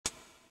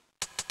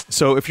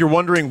So if you're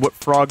wondering what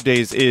Frog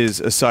Days is,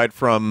 aside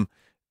from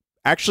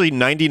actually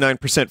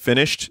 99%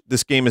 finished,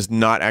 this game is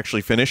not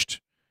actually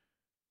finished.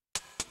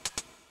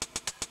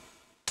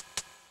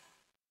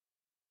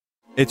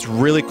 It's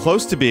really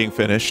close to being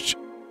finished,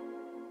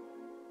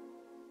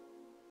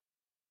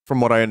 from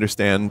what I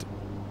understand.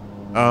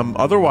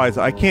 Otherwise,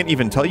 I can't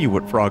even tell you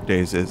what Frog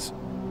Days is.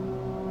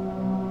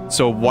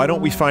 So why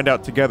don't we find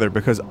out together,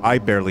 because I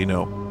barely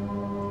know.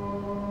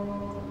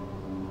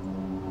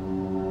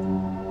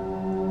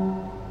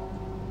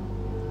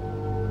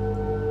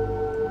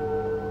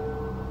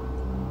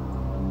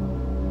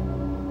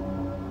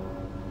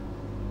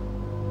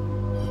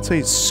 Let's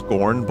say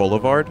Scorn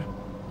Boulevard.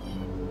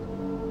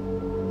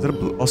 Is that a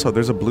blue? Also,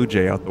 there's a blue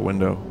jay out the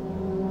window.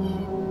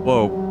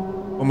 Whoa.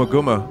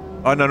 Umaguma.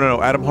 Oh,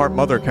 no. Adam Hart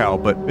mother cow,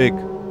 but big.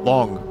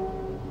 Long.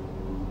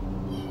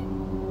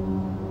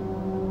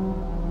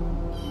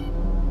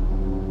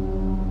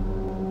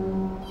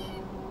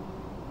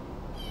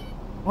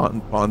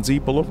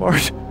 Bonzi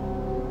Boulevard?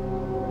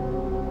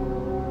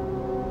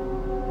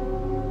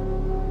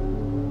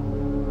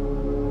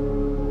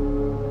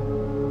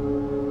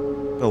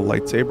 The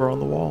lightsaber on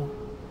the wall.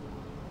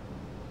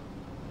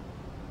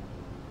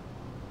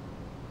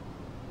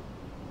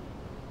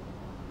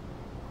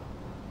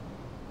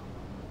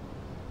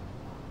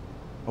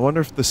 I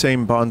wonder if the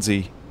same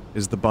Bonzi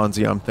is the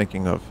Bonzi I'm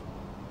thinking of.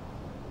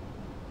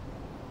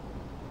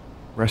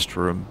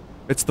 Restroom.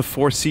 It's the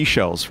 4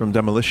 seashells from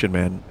Demolition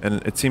Man,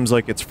 and it seems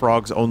like it's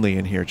frogs only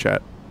in here,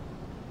 chat.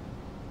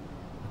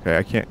 Okay,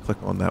 I can't click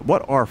on that.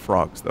 What are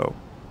frogs, though?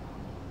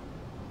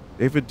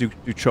 David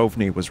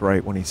Duchovny was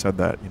right when he said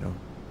that, you know.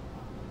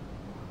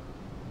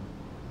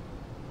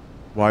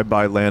 Why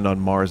buy land on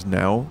Mars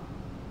now?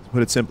 To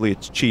put it simply,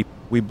 it's cheap.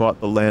 We bought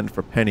the land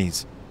for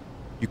pennies.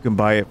 You can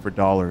buy it for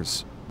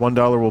dollars.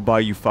 $1 will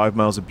buy you 5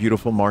 miles of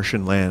beautiful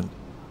Martian land.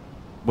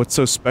 What's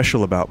so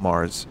special about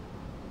Mars?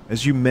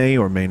 As you may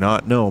or may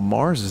not know,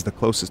 Mars is the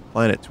closest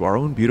planet to our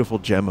own beautiful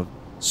gem of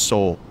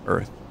soul,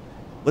 Earth.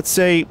 Let's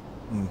say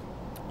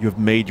you have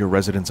made your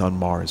residence on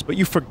Mars, but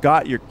you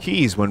forgot your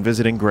keys when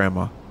visiting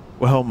Grandma.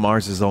 Well,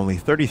 Mars is only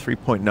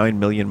 33.9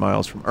 million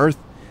miles from Earth,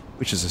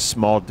 which is a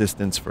small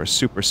distance for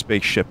super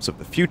spaceships of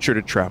the future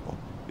to travel.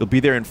 You'll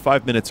be there in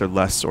 5 minutes or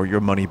less, or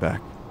your money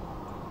back.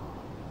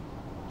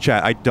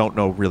 Chat, I don't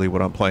know really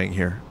what I'm playing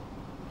here.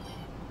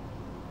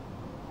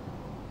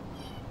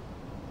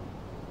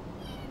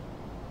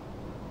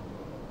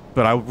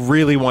 But I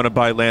really want to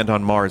buy land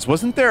on Mars.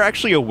 Wasn't there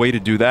actually a way to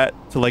do that?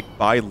 To, like,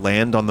 buy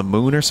land on the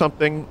moon or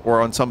something? Or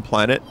on some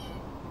planet?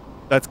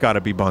 That's gotta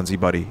be Bonzi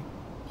Buddy.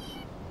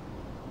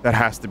 That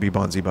has to be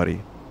Bonzi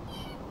Buddy.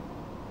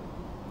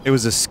 It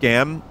was a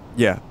scam?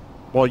 Yeah.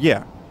 Well,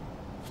 yeah.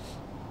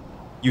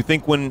 You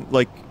think when,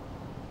 like,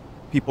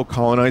 people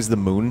colonize the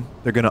moon,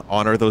 they're gonna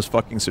honor those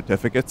fucking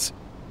certificates?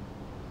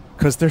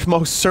 Because they're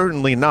most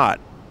certainly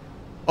not.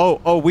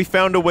 Oh, we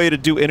found a way to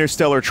do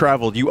interstellar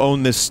travel. You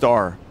own this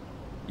star.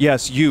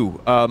 Yes,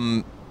 you.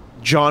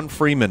 John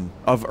Freeman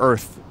of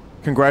Earth.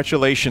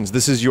 Congratulations,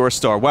 this is your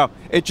star. Wow,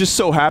 it just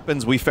so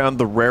happens we found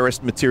the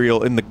rarest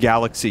material in the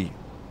galaxy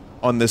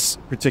on this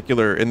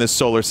particular, in this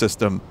solar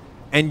system.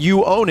 And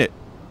you own it.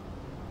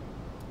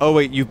 Oh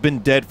wait, you've been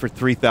dead for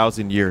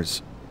 3,000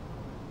 years.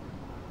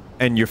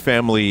 And your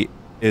family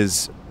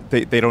is,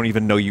 they don't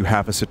even know you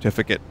have a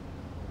certificate.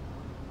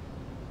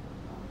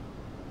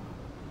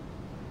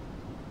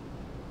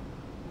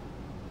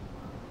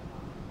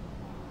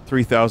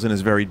 $3,000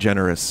 is very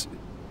generous.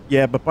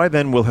 Yeah, but by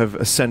then we'll have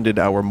ascended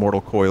our mortal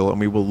coil and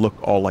we will look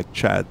all like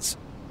Chads.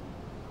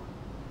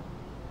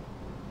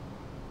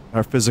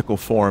 Our physical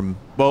form...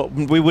 Well,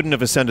 we wouldn't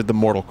have ascended the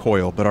mortal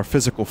coil, but our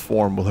physical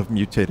form will have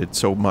mutated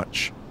so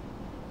much.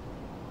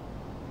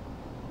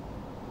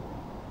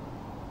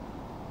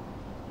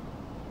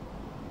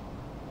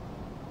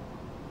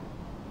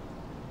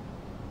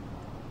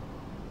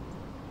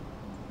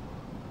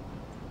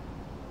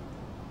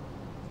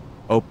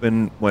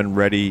 Open when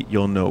ready,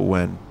 you'll know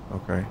when.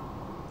 Okay.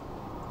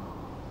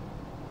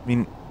 I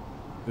mean,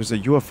 there's a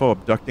UFO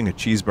abducting a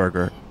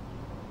cheeseburger.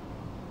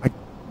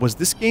 Was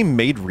this game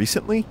made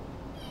recently?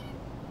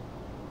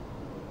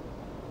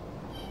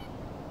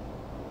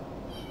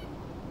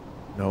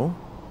 No?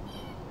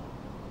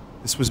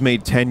 This was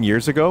made 10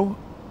 years ago?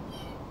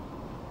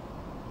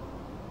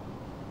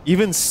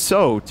 Even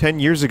so, 10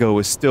 years ago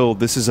is still,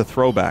 this is a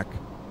throwback.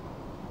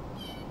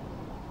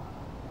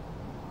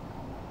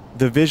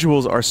 The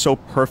visuals are so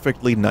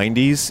perfectly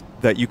 90s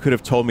that you could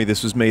have told me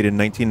this was made in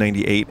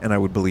 1998 and I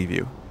would believe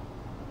you.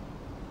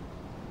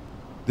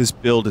 This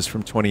build is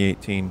from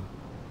 2018.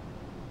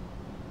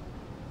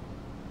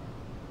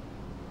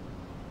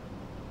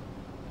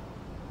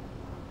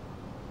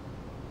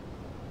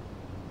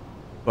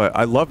 But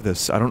I love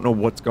this. I don't know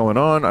what's going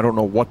on. I don't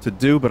know what to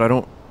do, but I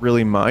don't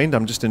really mind.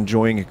 I'm just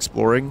enjoying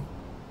exploring.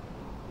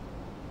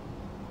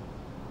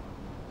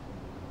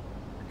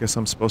 I guess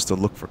I'm supposed to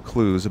look for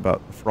clues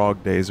about the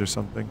Frog Days or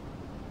something.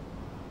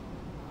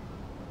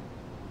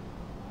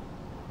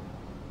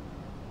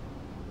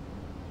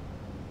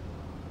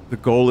 The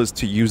goal is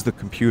to use the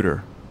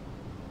computer.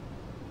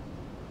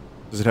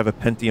 Does it have a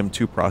Pentium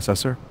 2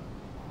 processor?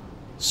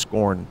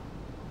 Scorn.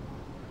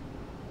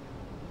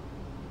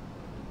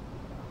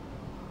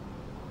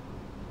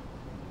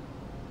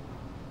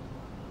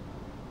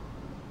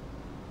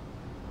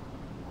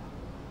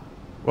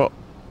 Well,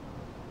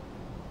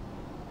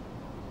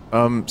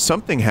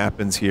 something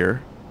happens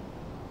here,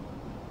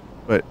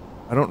 but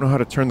I don't know how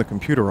to turn the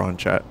computer on,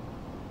 chat.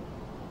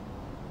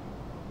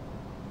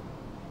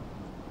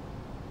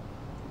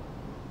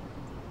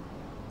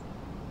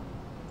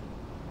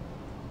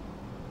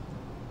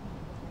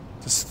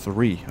 It says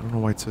 3. I don't know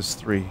why it says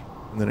 3.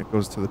 And then it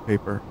goes to the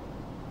paper.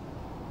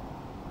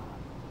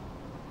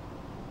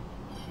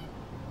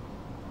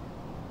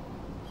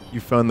 You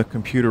found the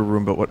computer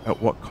room, but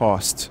at what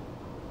cost?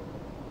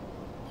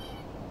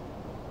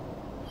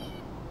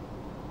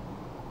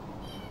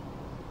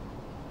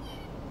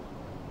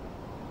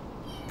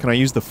 Can I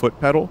use the foot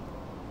pedal?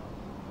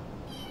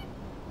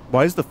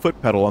 Why is the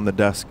foot pedal on the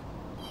desk?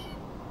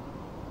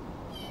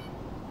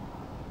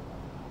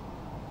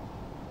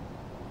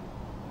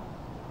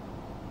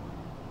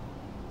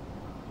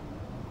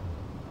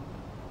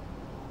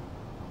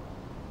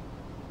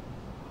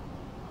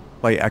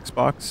 Play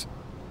Xbox?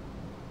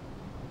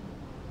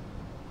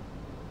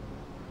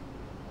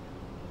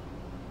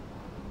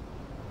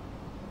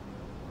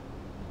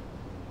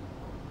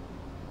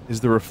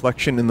 Is the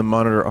reflection in the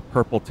monitor a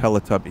purple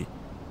Teletubby?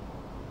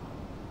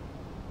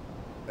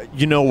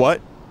 You know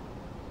what?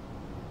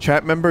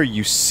 Chat member,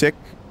 you sick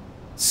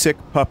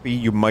puppy,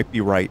 you might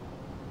be right.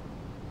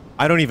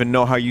 I don't even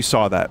know how you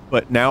saw that,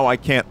 but now I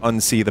can't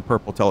unsee the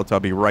purple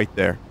Teletubby right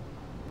there.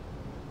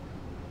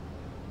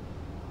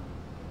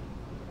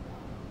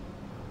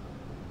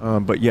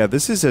 But yeah,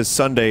 this is as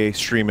Sunday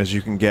stream as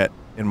you can get,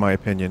 in my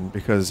opinion,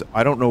 because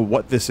I don't know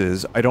what this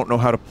is. I don't know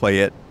how to play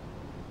it.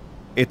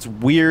 It's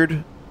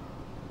weird.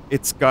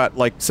 It's got,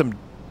 like, some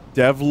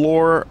dev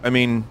lore. I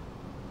mean...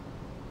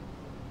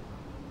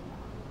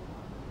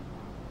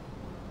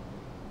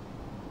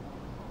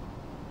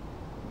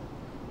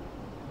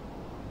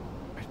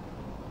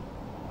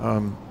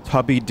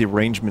 Tubby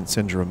derangement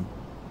syndrome.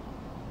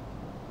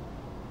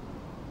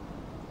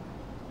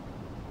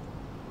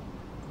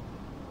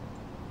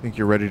 Think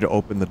you're ready to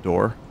open the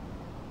door?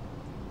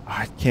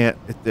 I can't.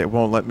 It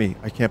won't let me.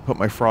 I can't put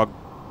my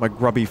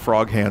grubby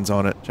frog hands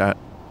on it, chat.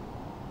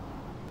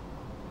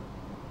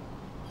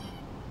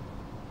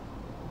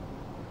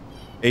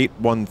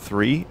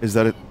 $813? Is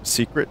that a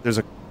secret? There's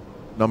a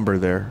number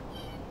there.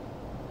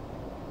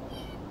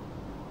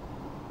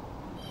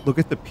 Look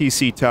at the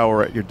PC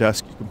tower at your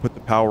desk. You can put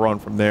the power on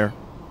from there.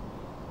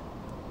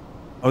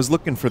 I was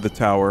looking for the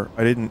tower.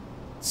 I didn't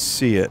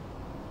see it.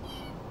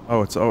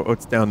 Oh,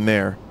 it's down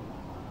there.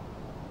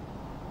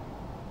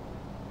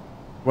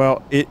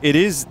 Well, it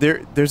is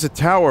there. There's a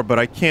tower, but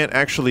I can't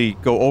actually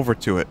go over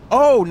to it.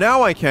 Oh,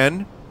 now I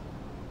can.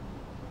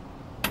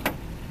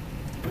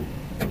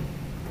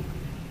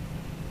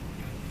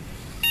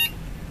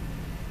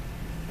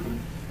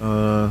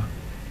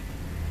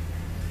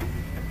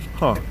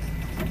 Huh.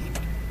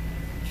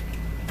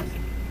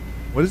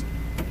 What is...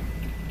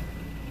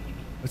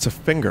 It's a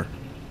finger.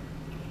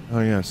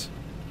 Oh, yes.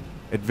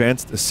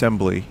 Advanced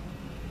assembly.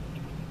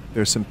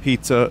 There's some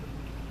pizza.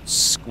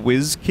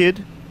 Squiz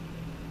Kid.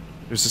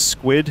 There's a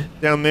squid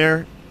down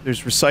there.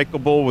 There's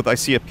recyclable with... I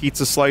see a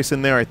pizza slice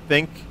in there, I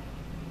think.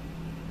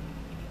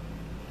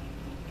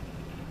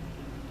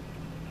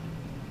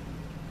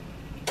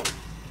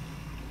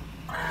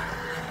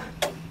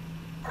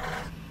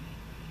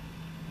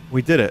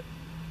 We did it.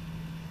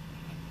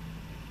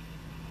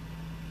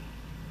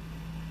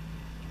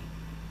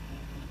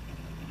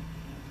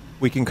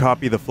 We can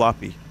copy the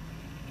floppy.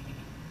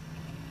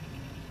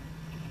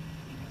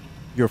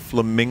 Your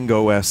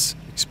Flamingo-S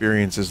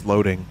experience is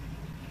loading.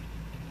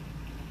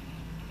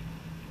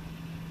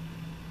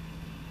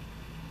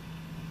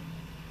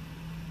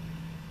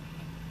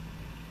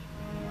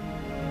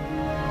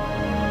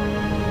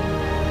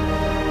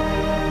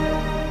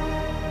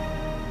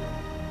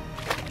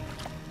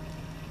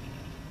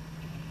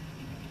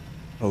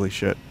 Holy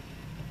shit.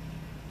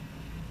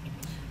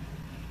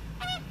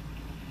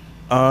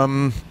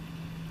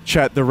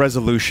 Chat, the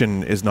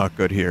resolution is not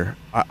good here.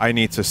 I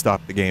need to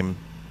stop the game.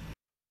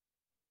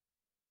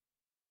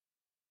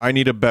 I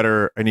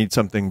need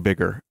something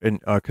bigger, and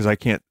because I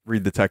can't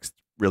read the text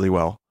really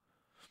well.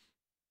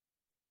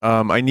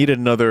 I need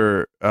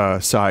another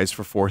size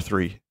for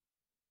 4:3.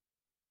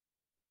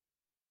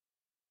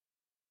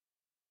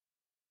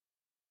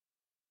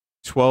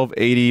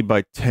 1280 by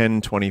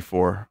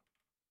 1024.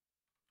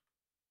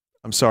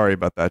 I'm sorry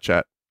about that,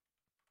 chat.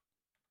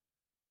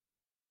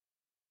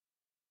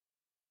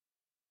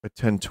 By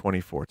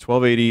 1024.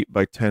 1280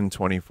 by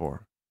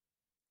 1024.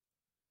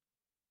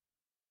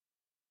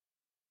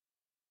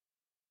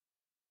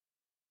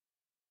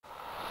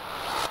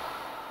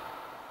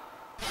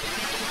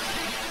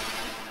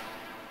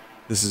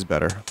 This is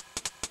better.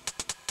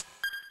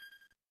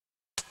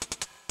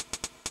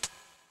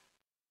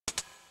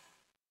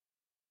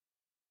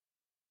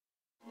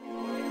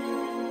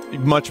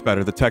 Much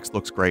better. The text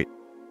looks great.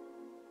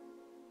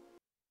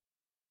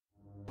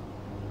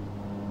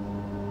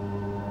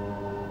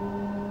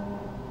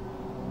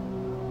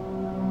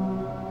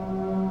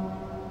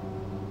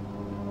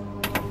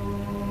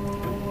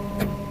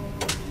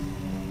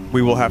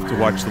 We will have to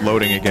watch the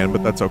loading again,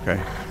 but that's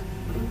okay.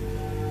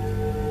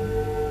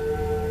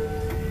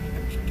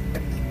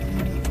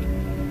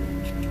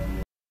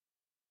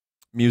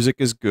 Music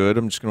is good.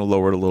 I'm just going to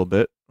lower it a little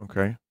bit.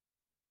 Okay.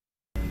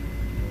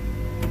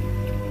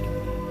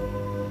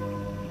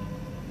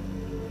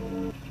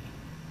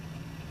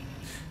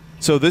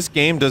 So this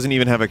game doesn't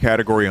even have a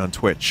category on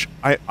Twitch.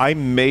 I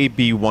may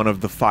be one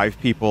of the 5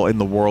 people in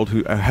the world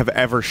who have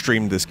ever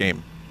streamed this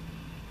game.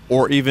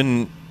 Or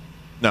even...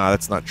 Nah,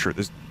 that's not true.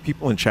 There's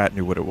people in chat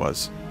knew what it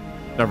was.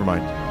 Never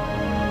mind.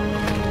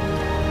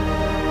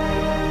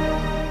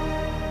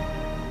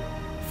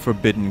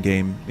 Forbidden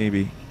game,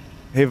 maybe.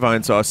 Hey,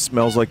 Vinesauce,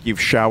 smells like you've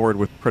showered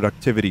with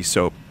productivity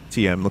soap.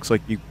 TM, looks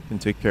like you can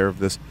take care of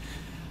this.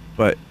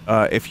 But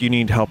if you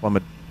need help, I'm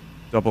a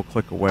double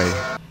click away.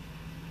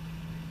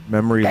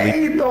 Memory leak.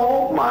 Hey,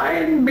 don't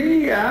mind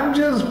me. I'm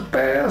just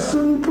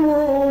passing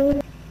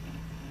through.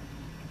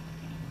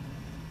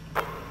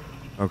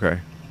 Okay.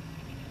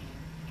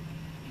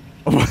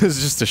 Oh, it's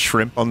just a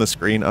shrimp on the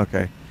screen?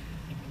 Okay.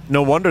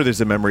 No wonder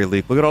there's a memory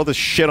leak. Look at all this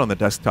shit on the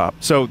desktop.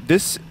 So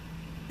this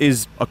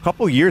is a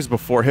couple years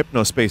before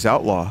Hypnospace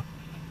Outlaw.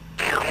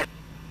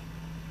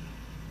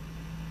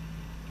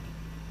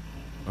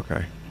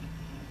 Okay.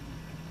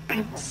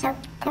 I'm so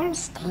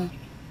thirsty.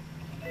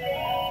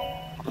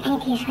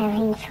 Maybe if I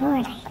lean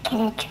forward, I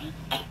can get a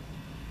drink.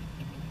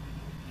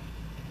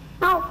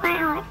 Oh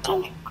wow, it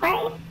tastes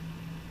great.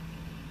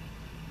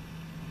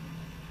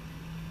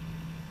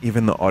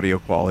 Even the audio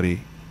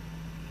quality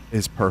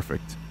is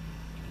perfect.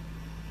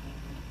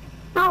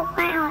 Oh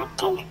wow, it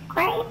tastes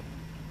great.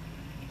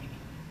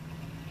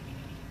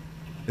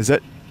 Is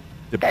that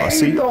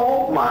Debussy? Hey,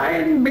 don't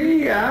mind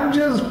me. I'm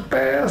just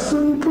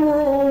passing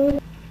through.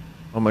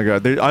 Oh my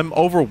god, I'm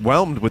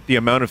overwhelmed with the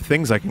amount of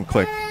things I can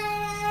click.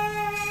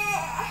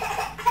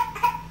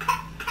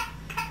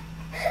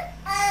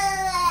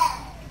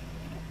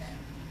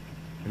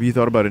 Have you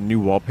thought about a new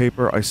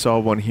wallpaper? I saw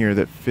one here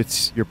that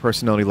fits your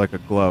personality like a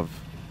glove.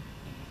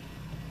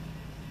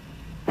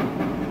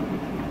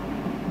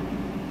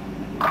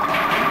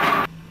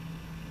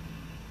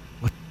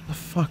 What the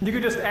fuck? You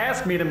could just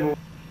ask me to move.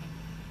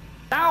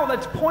 Ow,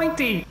 that's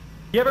pointy!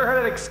 You ever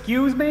heard of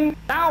excuse me?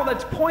 Ow,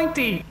 that's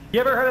pointy!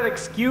 You ever heard of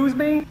excuse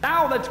me?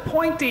 Ow, that's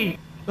pointy!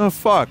 Oh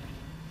fuck.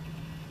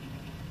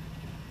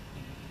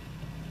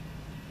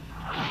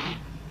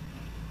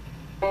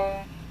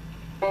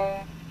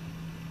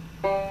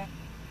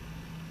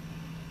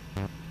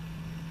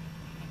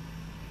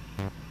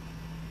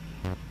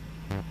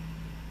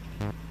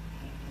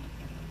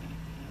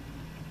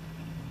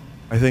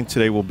 I think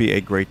today will be a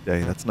great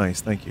day. That's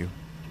nice. Thank you.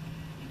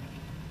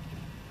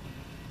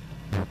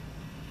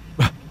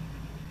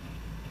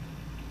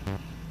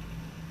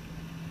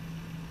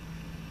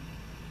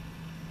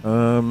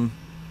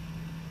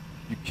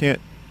 You can't...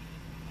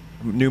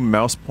 New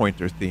mouse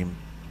pointer theme.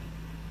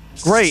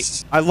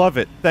 Great! I love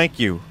it. Thank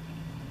you.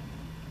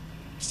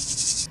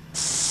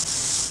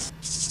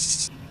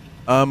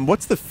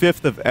 What's the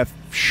 5th of F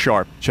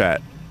sharp,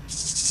 chat?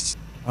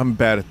 I'm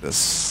bad at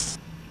this.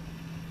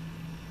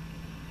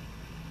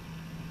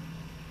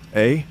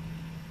 A?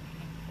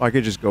 Oh, I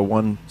could just go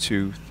 1,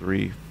 2,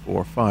 3,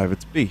 4, 5.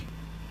 It's B.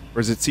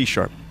 Or is it C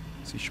sharp?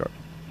 C sharp.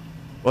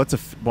 Well, it's a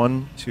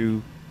 1,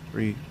 2,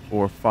 3,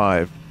 4,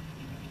 5.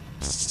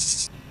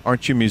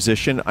 Aren't you a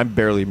musician? I'm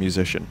barely a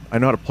musician. I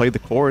know how to play the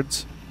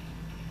chords.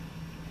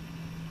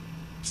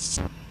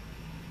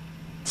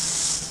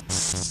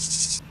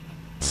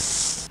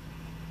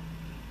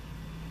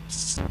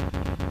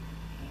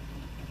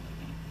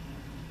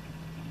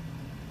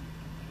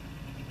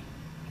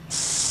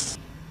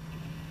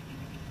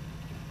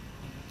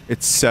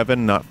 It's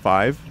 7, not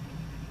 5?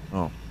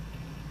 Oh.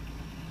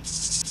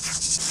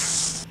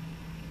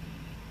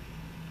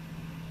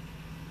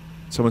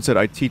 Someone said,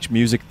 I teach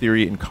music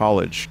theory in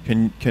college.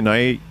 Can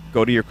I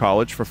go to your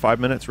college for 5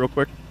 minutes real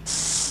quick?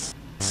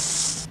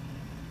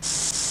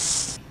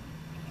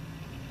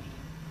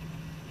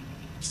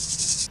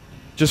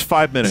 Just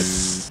 5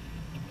 minutes.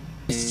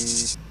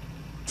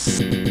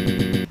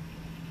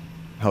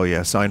 Hell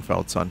yeah,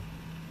 Seinfeld, son.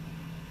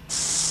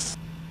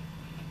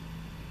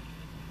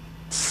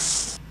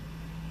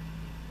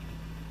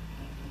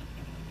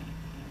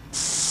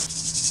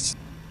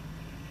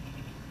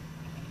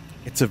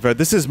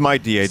 This is my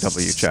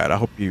DAW chat. I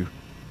hope you're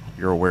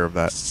aware of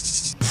that.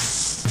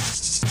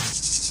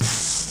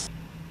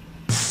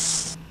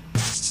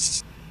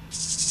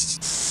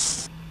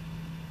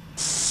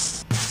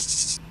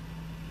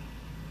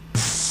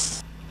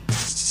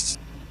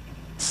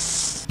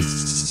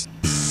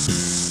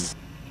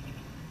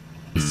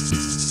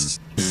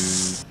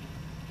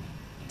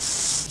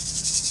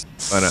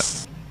 Why not?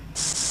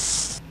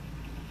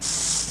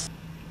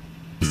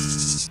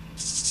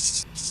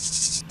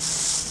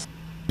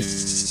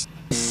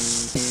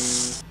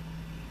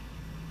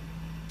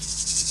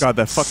 God,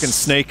 that fucking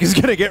snake is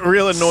gonna get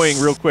real annoying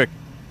real quick.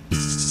 I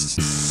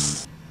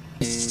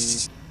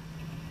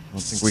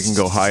don't think we can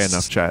go high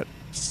enough, chat.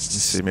 Let's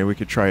see, maybe we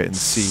could try it in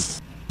C.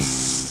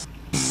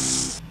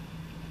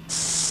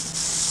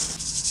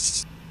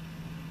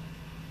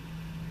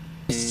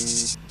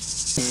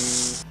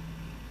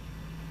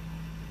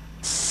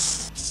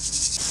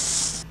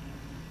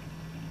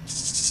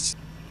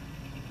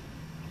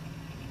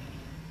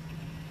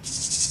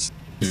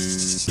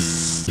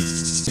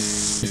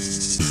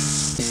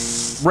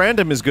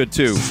 Random is good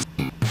too.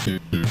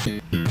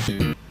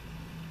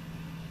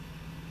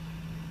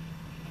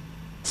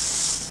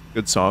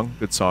 Good song,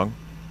 good song.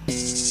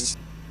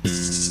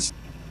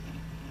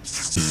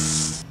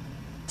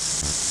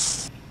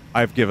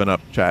 I've given up,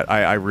 chat.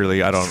 I really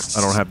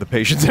don't have the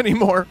patience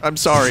anymore. I'm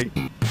sorry.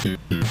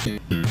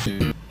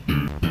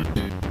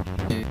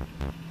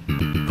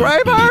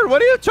 Kramer,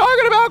 what are you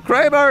talking about,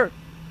 Kramer?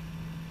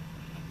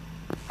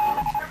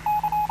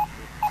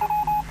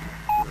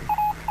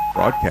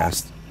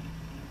 Broadcast.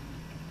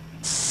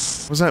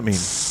 What does that mean?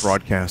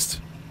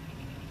 Broadcast.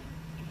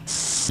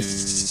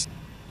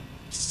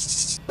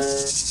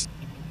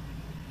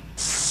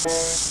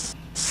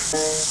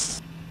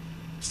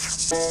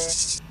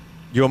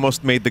 You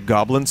almost made the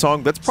Goblin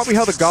song? That's probably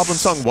how the Goblin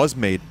song was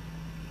made.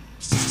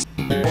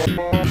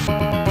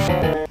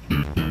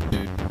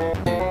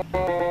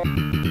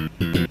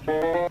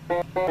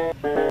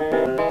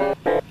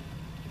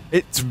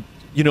 It's...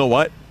 You know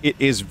what? It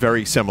is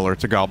very similar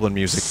to Goblin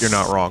music. You're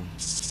not wrong.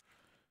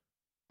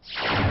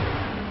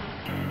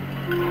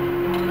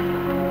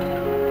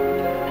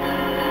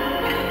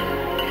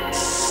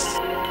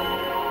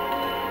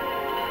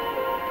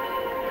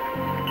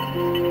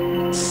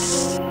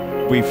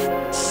 We've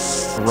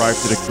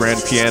arrived at a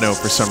grand piano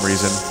for some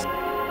reason.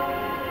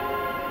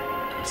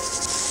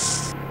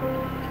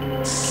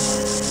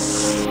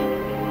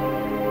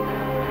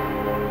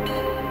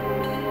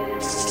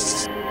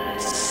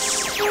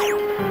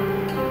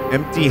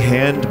 Empty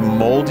hand,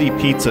 moldy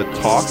pizza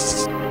talk.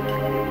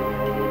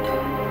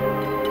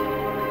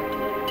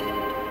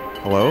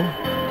 Hello?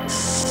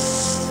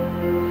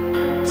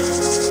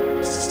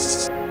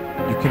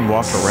 You can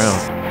walk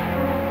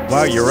around.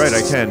 Wow, you're right,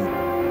 I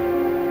can.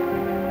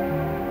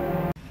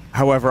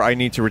 However, I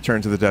need to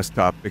return to the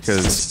desktop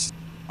because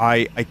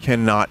I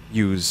cannot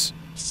use...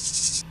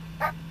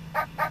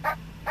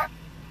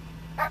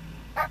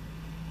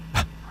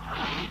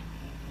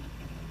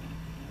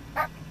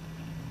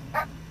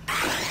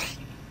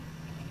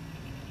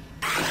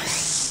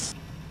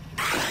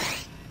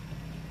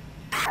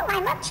 Oh, I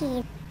love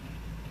cheese.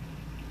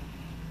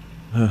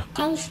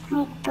 Tastes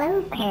like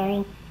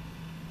blueberry.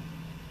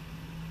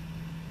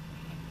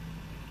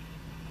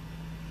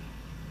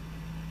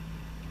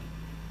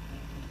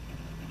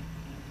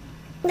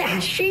 Ah,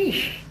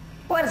 sheesh.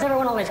 Why does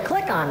everyone always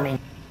click on me?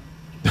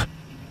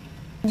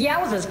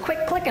 Yowzers,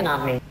 quit clicking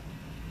on me.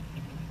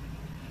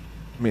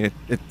 I mean,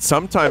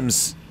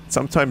 sometimes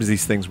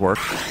these things work.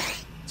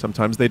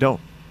 Sometimes they don't.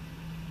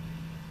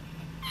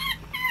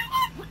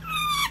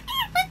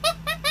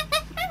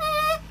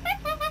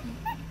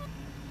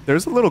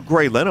 There's a little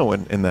Gray Leno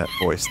in that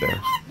voice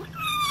there.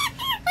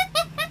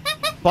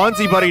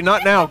 Bonzi, buddy,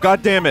 not now.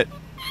 God damn it.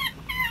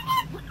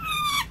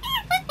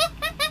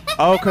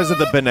 Oh, because of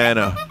the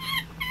banana.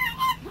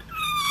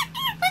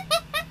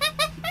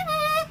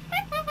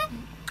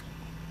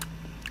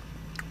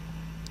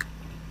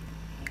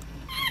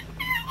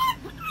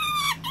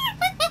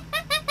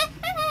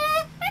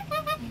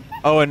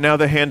 Oh, and now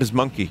the hand is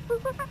monkey.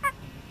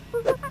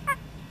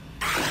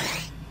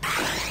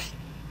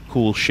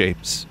 Cool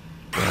shapes.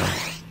 Wow.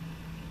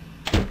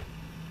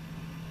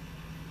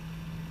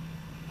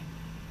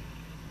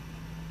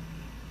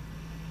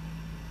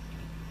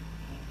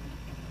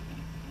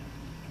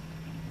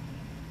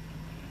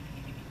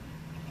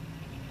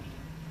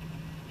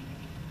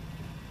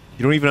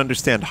 You don't even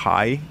understand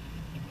hi?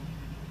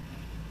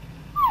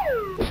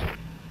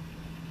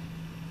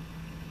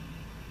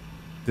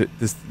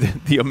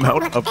 The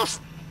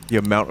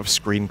amount of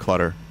screen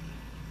clutter.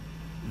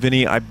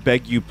 Vinny, I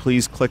beg you,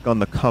 please click on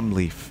the cum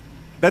leaf.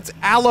 That's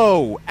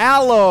aloe!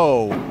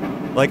 Aloe!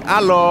 Like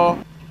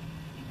aloe.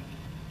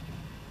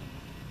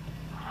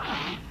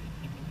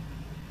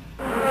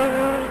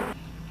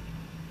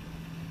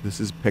 This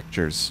is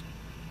pictures.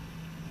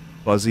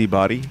 Buzzy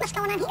body. What's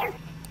going on here?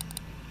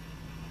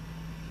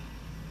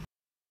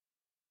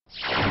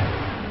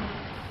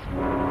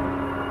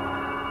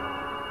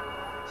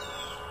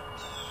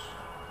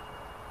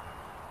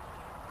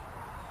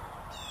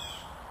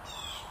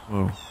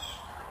 Whoa.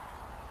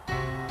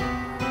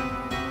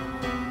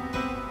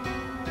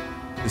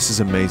 This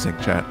is amazing,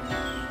 chat.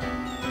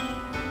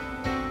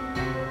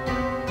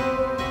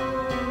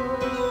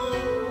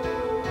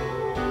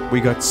 We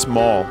got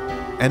small,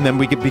 and then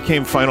we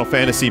became Final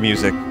Fantasy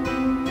music.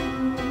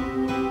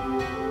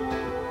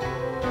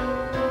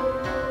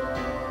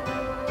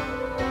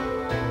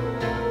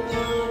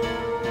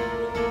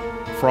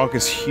 Frog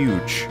is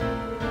huge.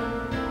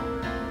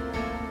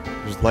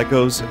 There's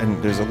Legos,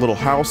 and there's a little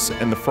house,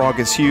 and the frog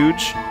is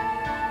huge.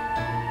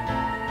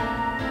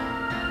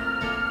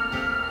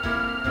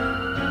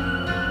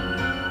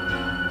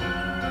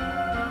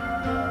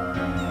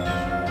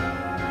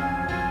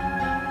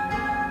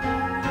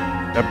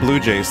 That Blue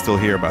Jay is still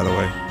here, by the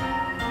way.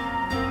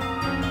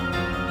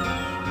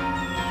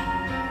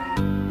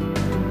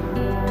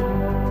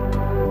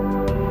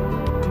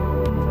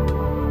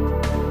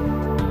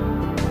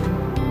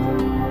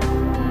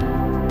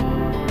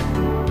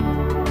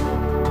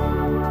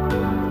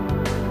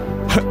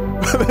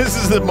 This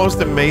is the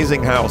most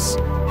amazing house.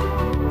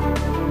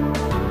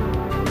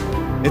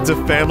 It's a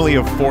family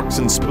of forks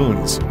and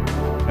spoons,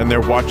 and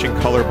they're watching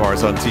color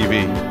bars on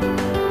TV.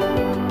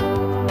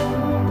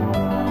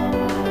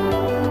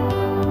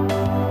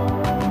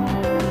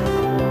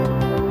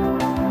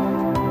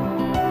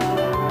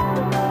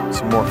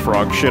 Some more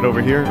frog shit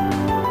over here.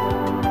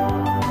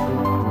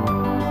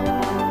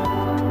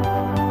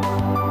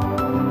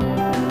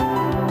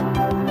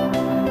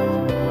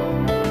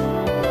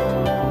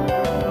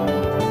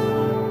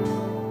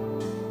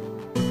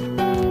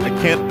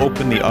 Can't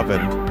open the oven.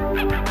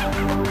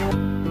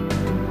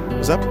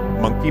 Is that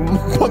monkey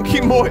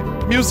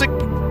music?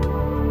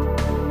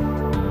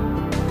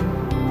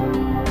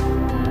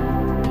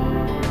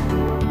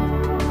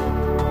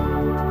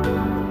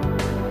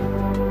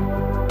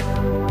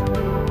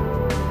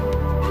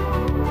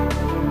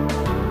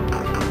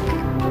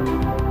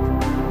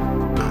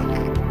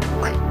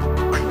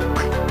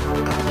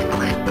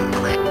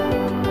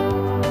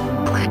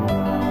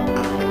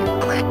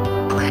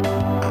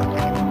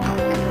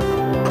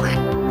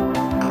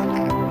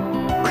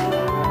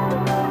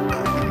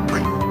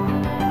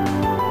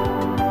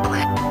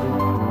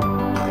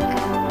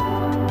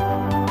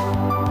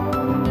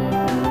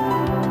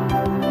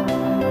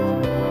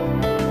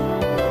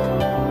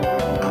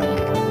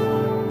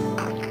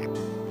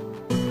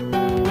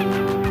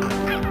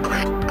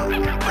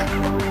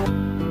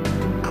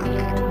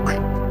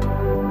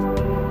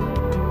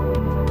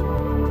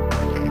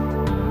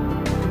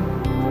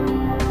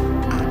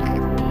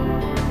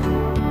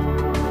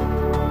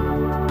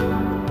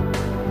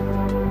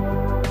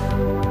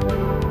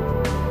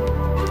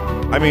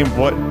 I mean,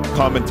 what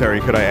commentary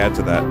could I add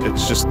to that?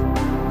 It's just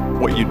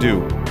what you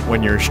do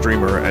when you're a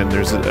streamer and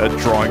there's a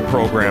drawing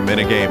program in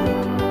a game.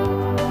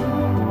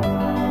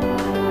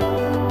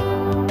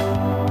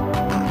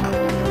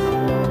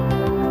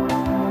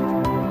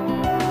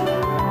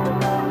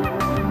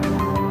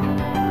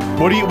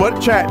 What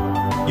chat?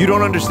 You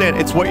don't understand.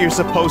 It's what you're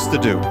supposed to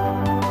do.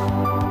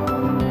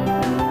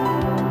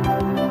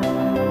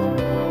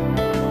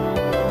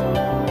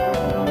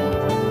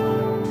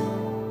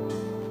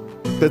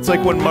 That's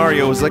like when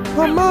Mario was like,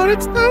 "Come on,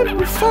 it's time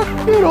to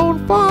fuck your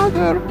own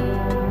father."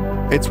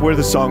 It's where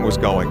the song was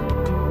going.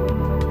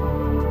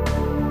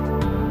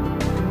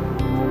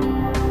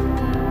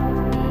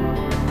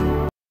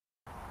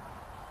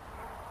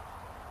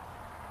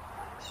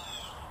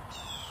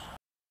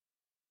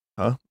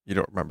 Huh? You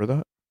don't remember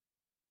that?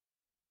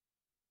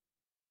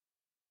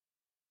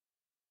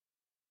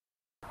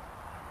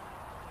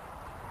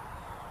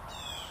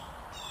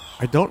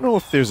 I don't know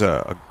if there's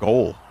a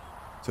goal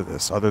to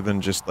this other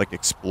than just like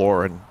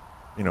explore and,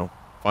 you know,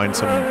 find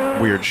some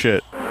weird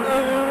shit.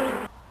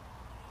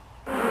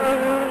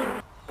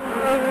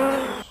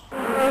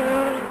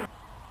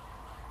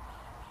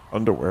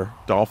 Underwear.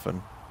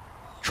 Dolphin.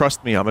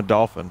 Trust me, I'm a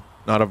dolphin,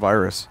 not a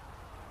virus.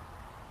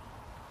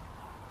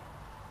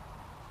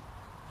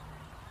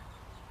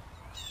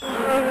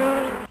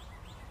 I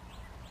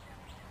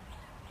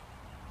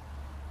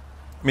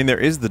mean, there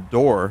is the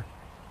door.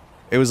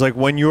 It was like,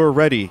 when you're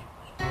ready,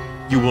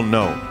 you will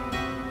know.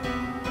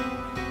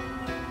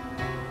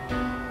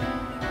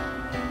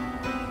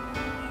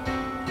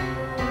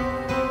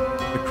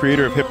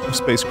 Creator of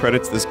Hypnospace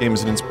credits this game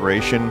as an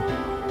inspiration,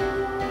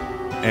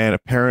 and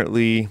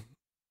apparently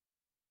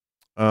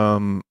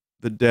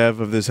the dev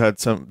of this had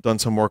done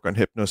some work on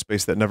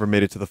Hypnospace that never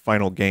made it to the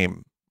final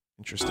game.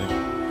 Interesting.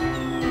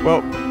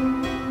 Well,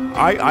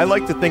 I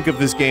like to think of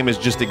this game as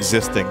just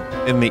existing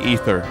in the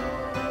ether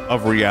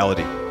of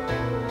reality.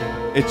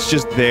 It's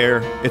just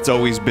there. It's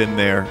always been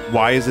there.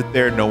 Why is it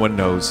there? No one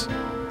knows.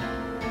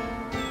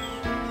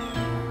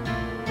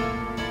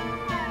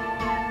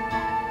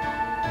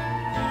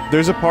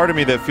 There's a part of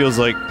me that feels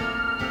like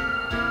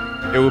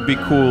it would be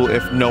cool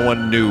if no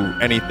one knew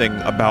anything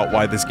about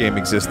why this game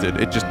existed.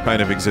 It just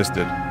kind of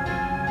existed.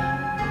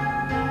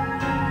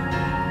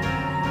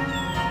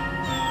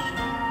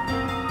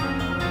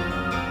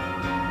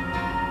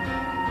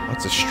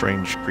 That's a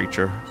strange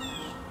creature.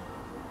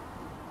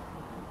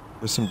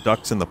 There's some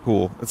ducks in the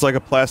pool. It's like a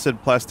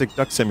placid plastic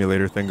duck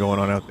simulator thing going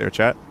on out there,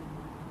 chat.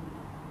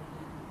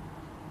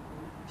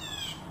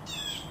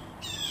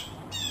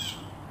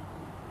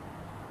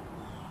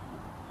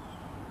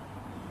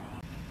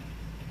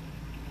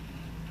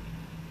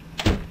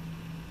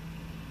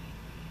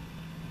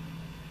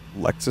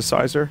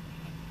 Lexicizer?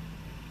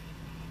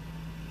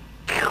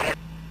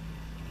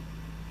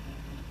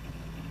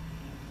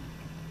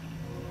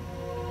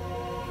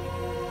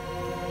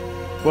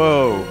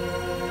 Whoa.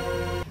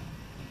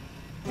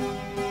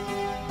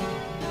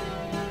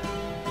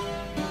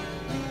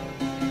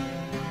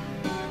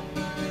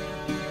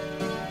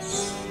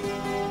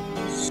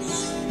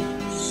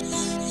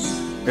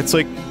 It's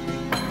like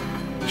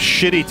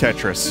shitty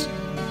Tetris.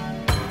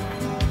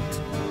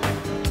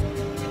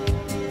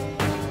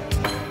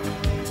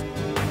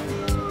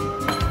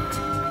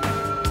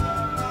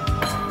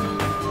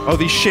 Oh,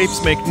 these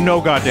shapes make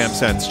no goddamn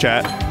sense,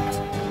 chat.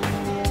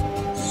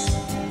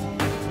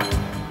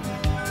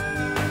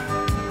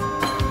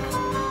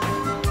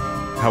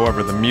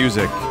 However, the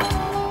music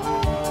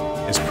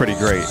is pretty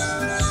great.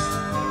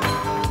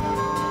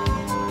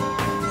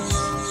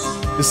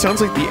 This sounds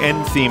like the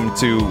end theme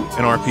to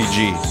an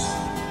RPG.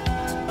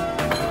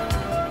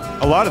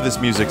 A lot of this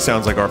music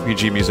sounds like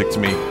RPG music to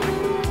me.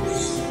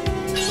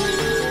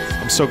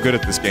 I'm so good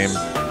at this game.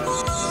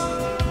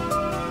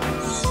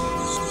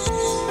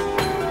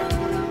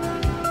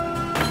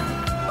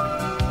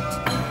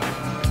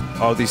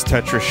 All these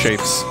Tetris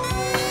shapes.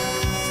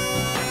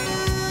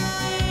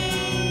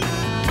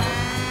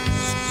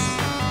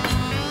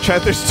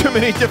 Chat, there's too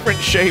many different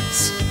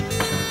shapes.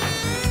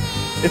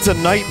 It's a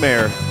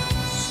nightmare.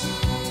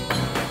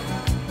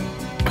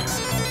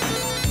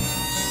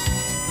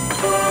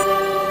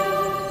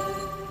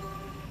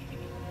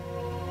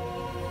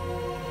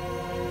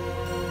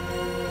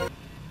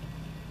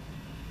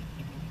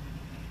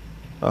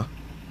 Huh.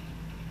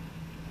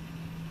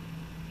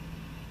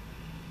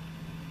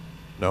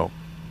 No.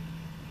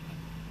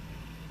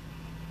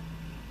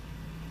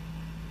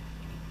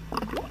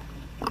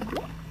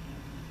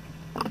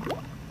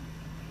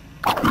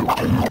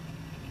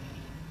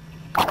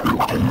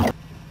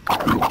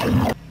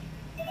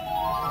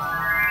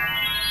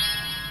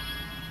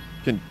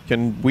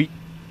 Can we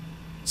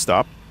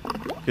stop?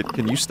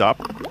 Can you stop?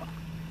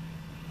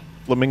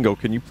 Flamingo,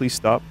 can you please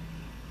stop?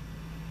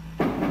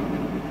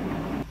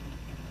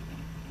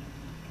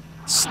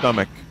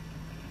 Stomach.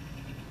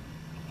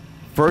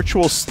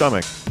 Virtual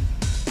stomach.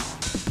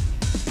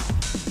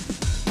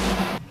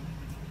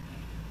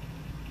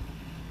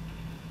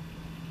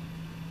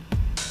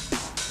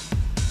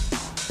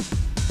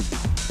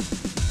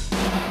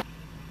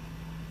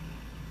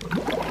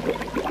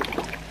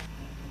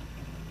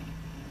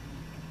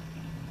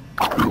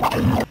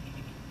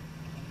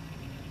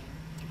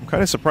 I'm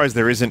kind of surprised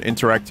there isn't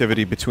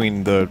interactivity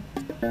between the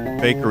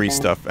bakery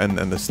stuff and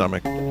the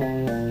stomach.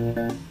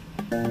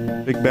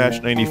 Big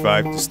Bash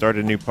 95 to start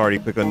a new party.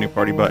 Click on the new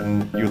party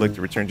button. You would like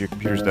to return to your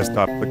computer's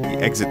desktop. Click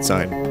the exit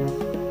sign.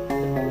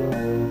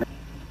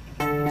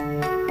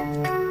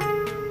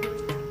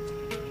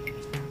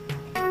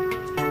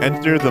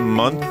 Enter the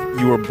month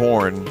you were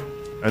born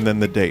and then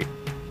the date.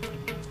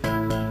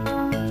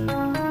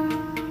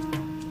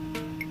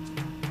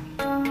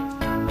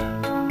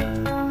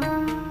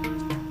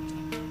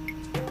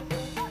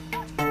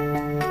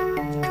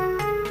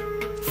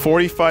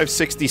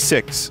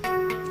 $45.66.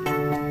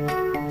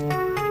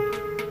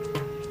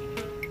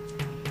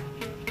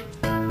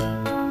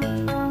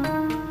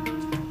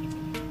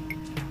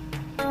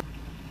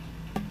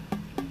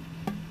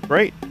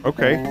 Great.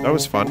 Okay, that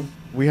was fun.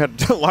 We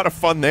had a lot of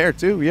fun there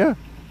too. Yeah,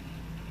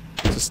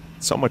 just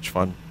so much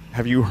fun.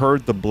 Have you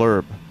heard the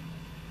blurb?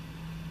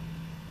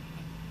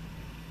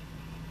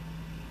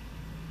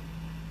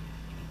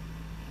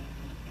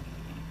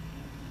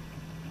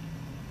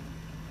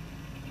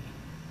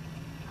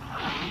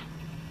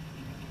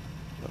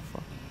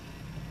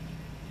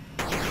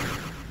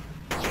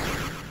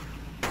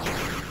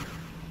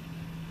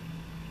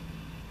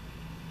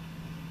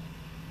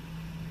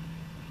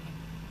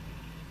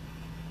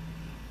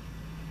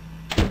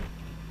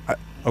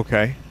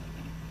 Okay.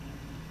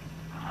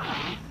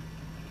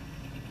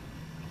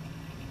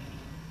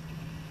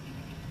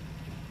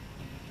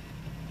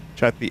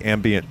 Chat, the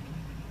ambient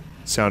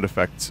sound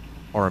effects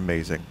are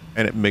amazing.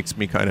 And it makes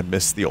me kind of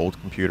miss the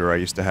old computer I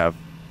used to have.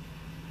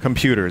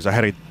 Computers. I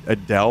had a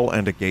Dell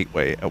and a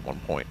Gateway at one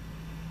point.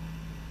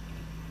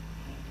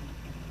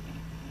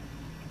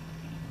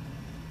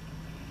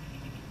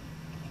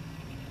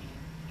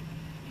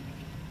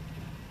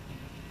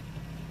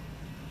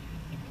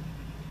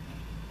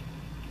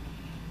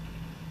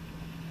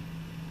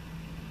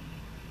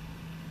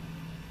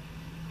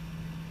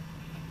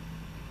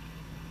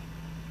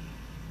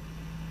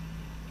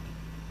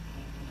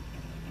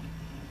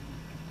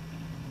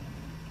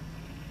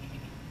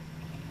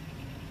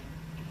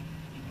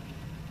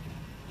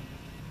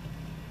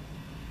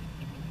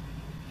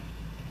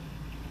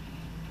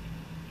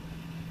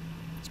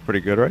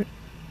 Pretty good, right?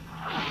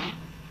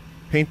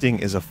 Painting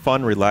is a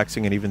fun,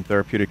 relaxing, and even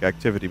therapeutic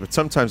activity, but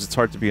sometimes it's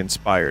hard to be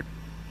inspired.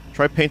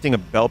 Try painting a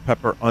bell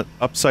pepper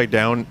upside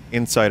down,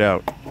 inside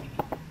out.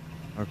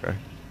 Okay.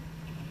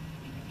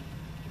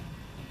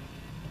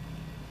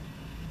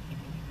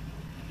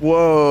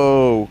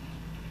 Whoa!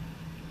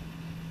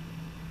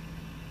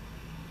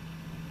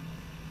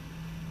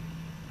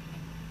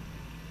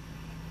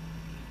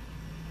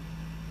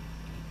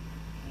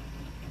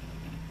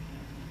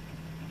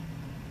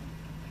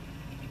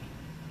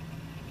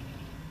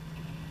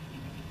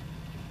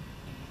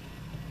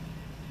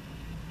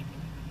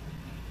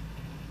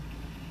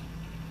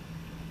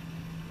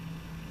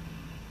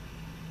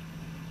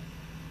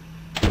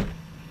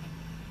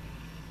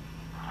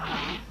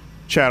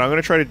 Chad, I'm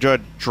going to try to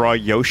draw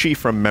Yoshi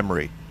from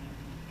memory.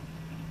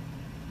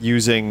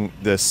 Using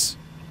this.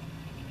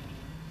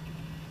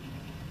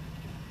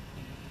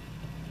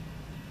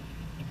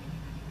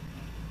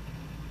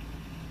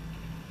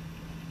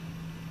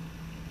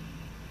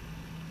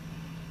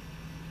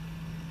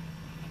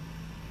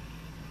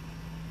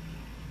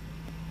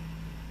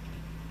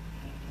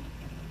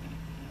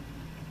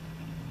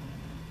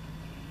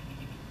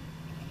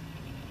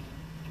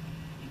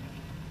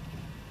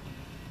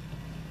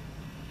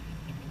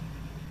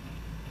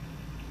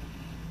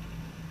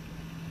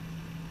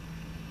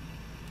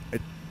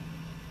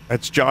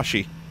 That's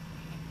Joshy.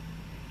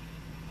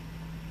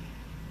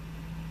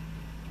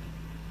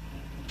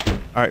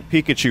 Alright,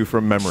 Pikachu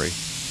from memory.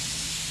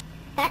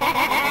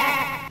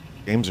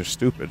 Games are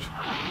stupid.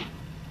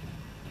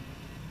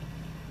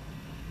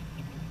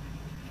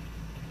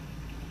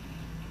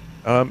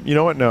 You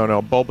know what?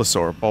 No,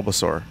 Bulbasaur.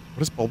 Bulbasaur. What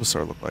does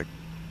Bulbasaur look like?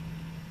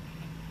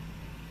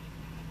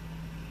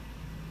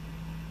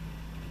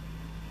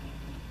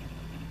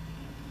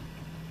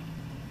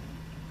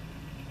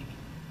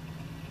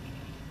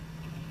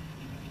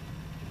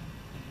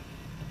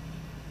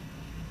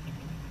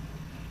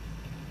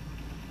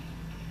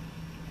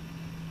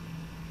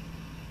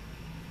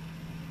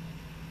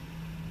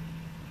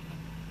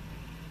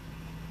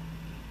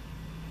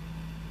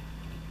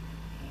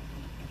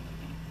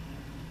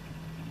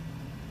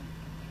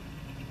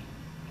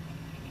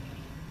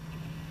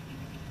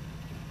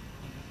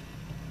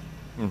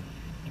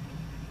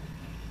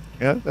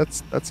 Yeah,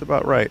 that's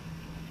about right.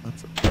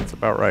 That's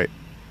about right.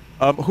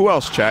 Who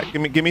else, chat?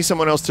 Give me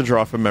someone else to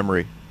draw from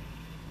memory.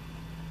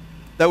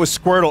 That was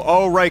Squirtle.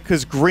 Oh, right,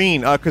 because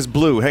green. Because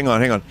blue. Hang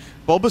on.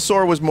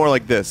 Bulbasaur was more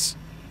like this.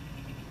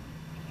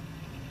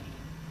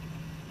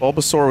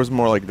 Bulbasaur was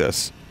more like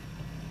this.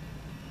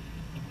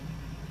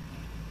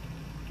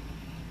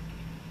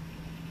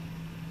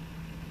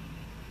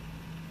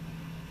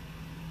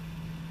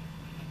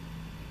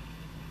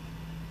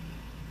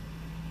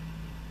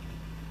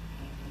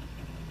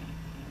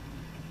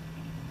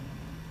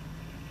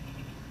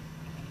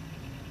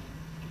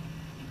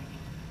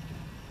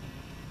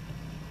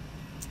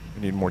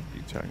 I need more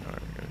detailing on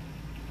it. I gotta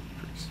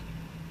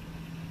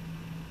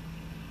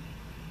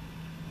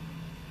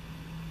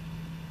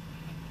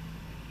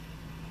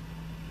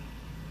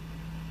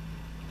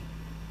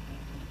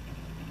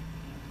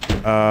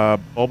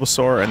increase.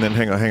 Bulbasaur, and then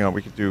hang on.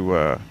 We could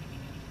do.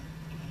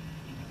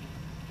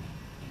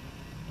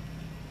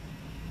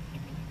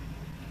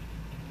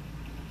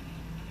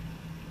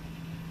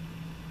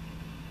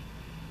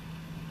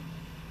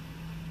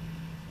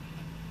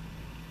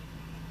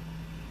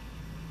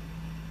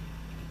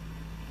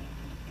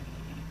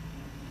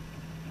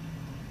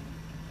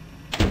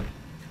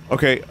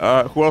 Okay,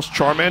 who else?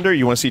 Charmander?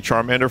 You want to see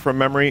Charmander from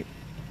memory?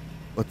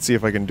 Let's see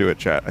if I can do it,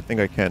 chat. I think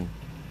I can.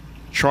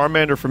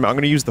 Charmander from... I'm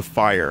going to use the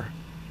fire.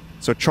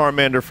 So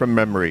Charmander from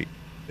memory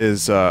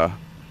is, It's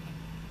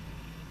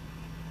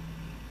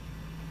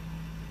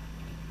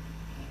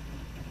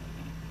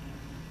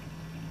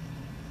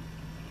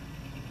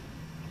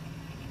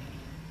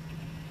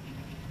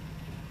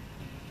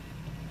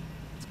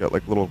got,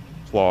 like, little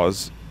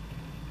claws.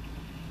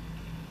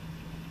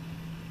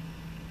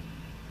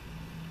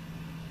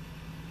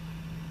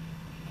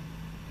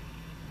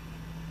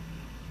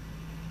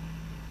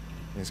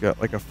 He's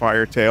got like a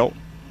fire tail.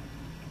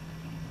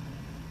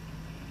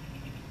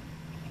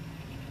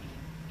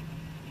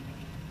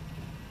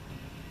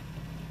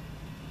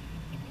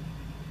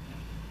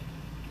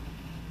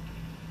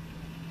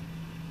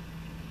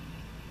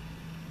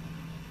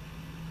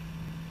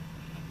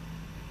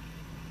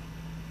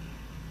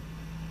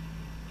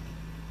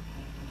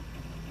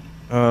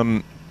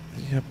 You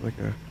have like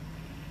a...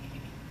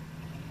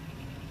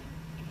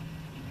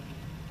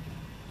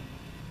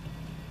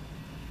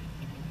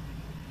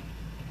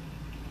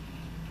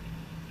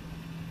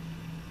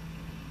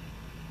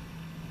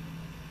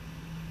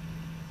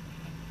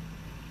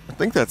 I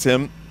think that's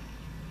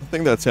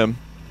him.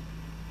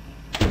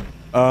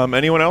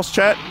 Anyone else,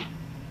 chat?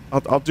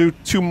 I'll do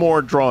 2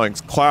 more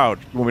drawings. Cloud.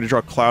 You want me to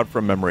draw Cloud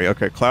from memory?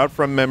 Okay, Cloud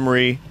from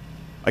memory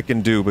I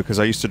can do because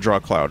I used to draw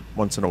Cloud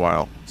once in a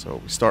while.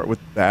 So we start with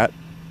that.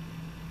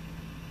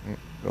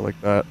 Go like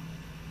that.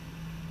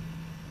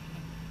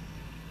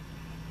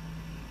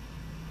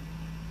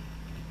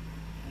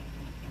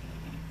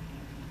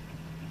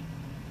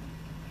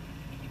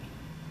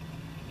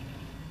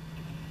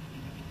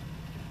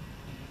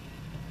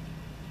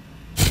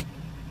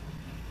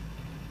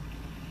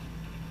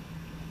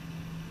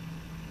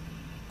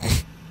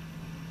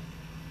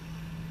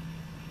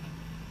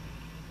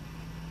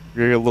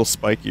 You're a little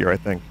spikier, I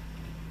think.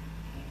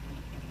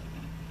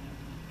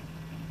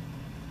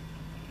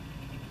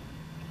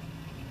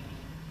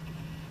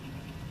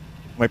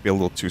 Might be a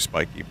little too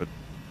spiky, but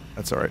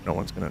that's alright. No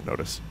one's gonna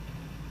notice.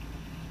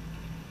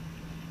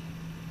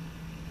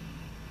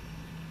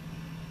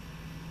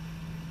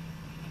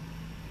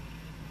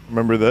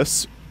 Remember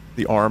this?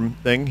 The arm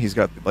thing? He's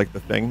got, like, the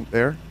thing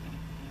there.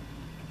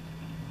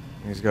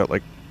 And he's got,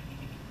 like,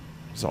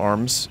 his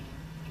arms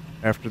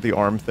after the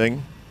arm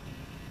thing.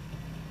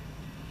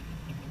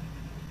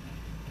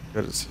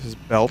 Got his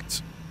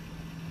belt.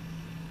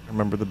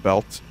 Remember the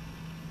belt.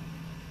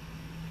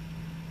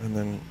 And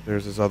then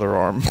there's his other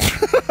arm.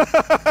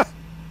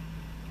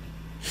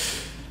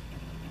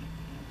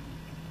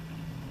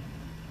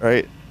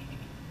 Right?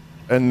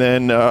 And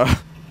then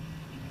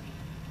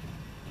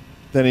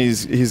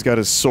he's got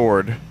his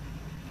sword,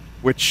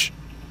 which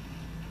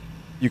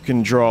you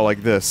can draw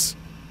like this.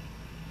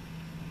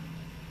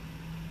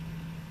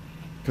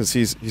 Because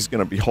he's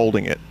gonna be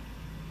holding it.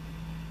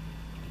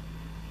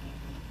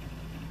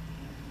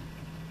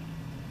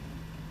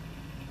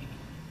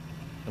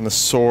 And the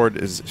sword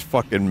is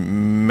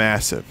fucking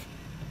massive.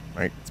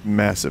 Right? It's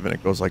massive, and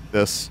it goes like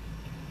this.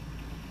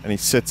 And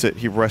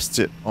he rests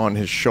it on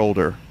his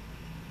shoulder.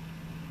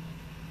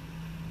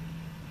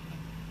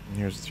 And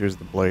here's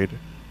the blade.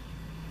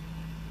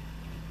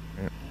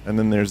 And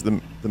then there's the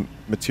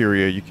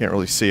materia. You can't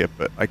really see it,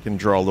 but I can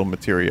draw a little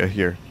materia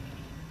here.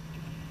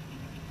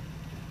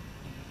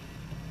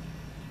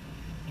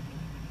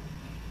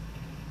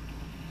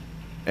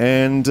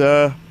 And,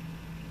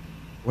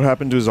 what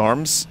happened to his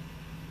arms?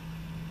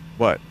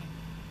 What?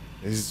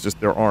 These is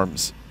just their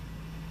arms.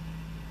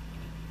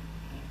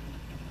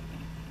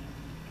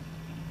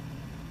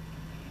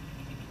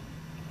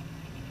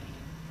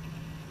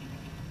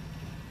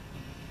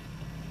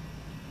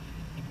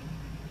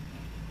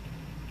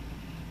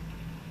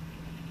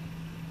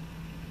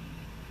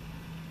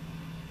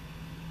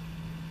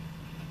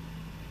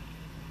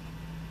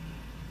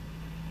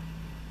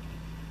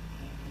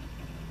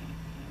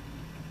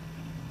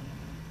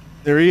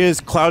 There he is,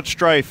 Cloud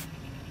Strife.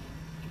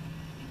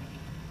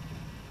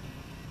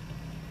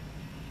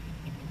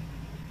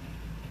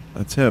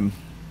 That's him.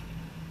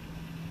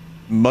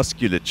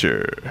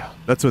 Musculature.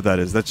 That's what that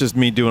is. That's just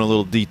me doing a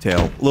little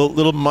detail.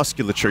 Little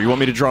musculature. You want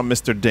me to draw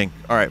Mr. Dink?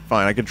 Alright,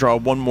 fine. I can draw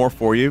one more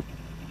for you.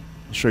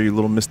 I'll show you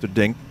little Mr.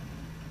 Dink.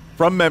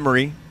 From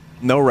memory.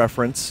 No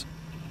reference.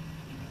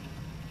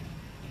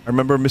 I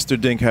remember Mr.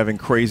 Dink having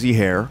crazy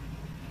hair.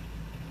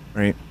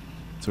 Right?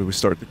 So we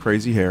start the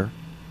crazy hair.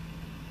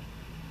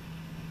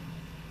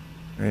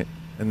 Right?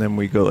 And then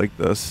we go like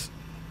this.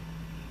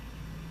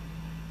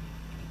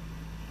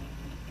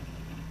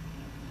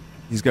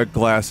 He's got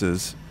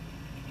glasses.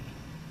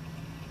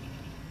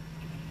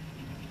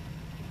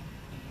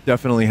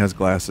 Definitely has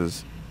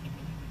glasses.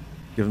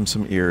 Give him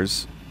some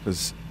ears,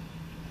 because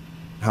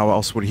how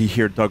else would he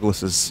hear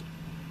Douglas's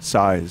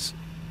sighs?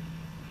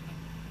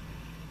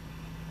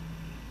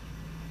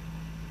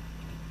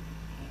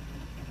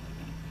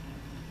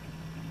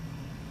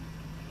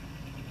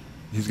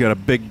 He's got a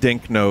big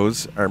dink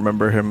nose. I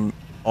remember him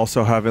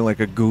also having like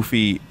a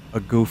goofy,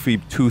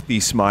 toothy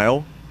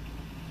smile.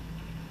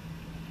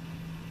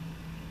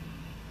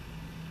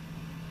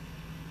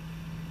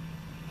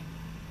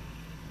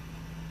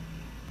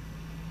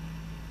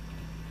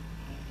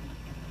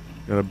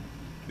 Got a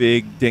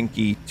big,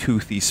 dinky,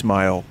 toothy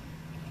smile.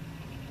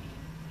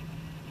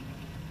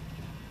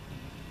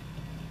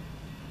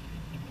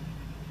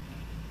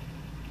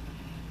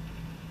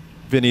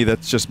 Vinny,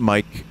 that's just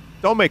Mike.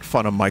 Don't make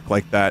fun of Mike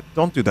like that.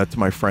 Don't do that to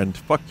my friend.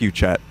 Fuck you,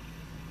 chat.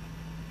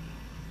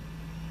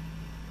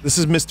 This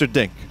is Mr.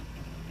 Dink.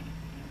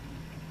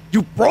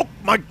 You broke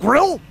my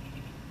grill?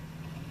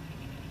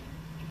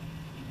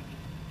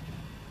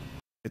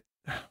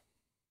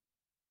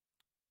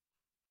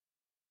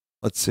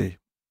 Let's see.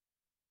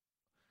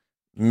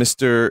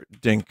 Mr.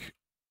 Dink.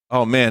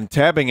 Oh man,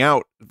 tabbing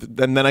out.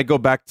 And then I go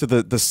back to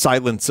the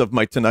silence of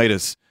my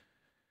tinnitus.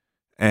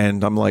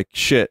 And I'm like,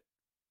 shit.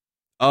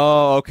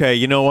 Oh, okay.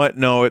 You know what?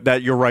 No,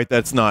 you're right.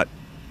 That's not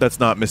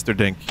Mr.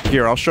 Dink.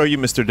 Here, I'll show you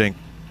Mr. Dink.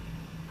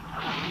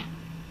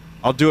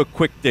 I'll do a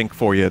quick dink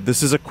for you.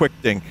 This is a quick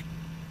dink.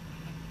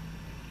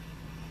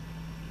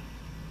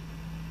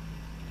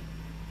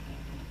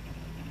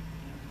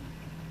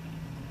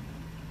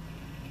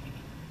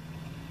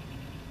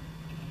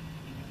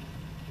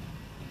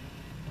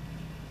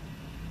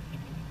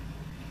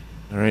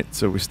 All right,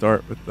 so we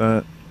start with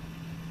that.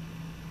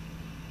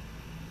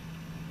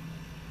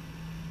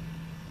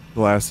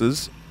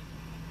 Glasses.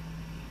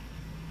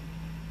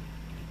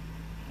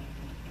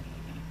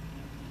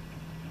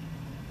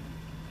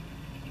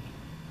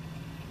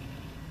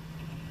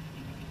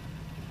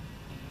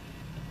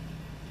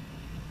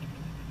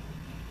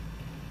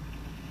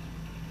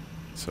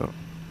 So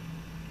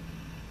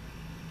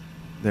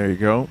there you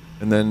go.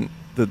 And then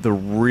the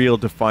real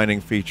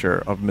defining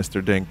feature of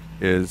Mr. Dink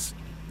is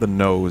the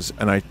nose,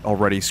 and I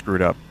already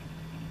screwed up.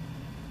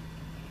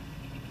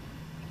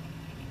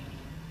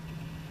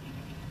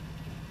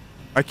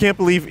 I can't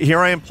believe here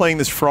I am playing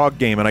this frog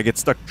game and I get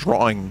stuck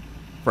drawing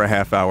for a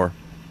half hour.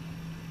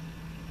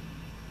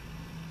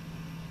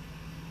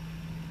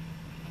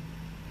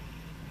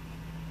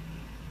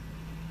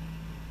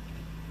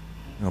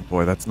 Oh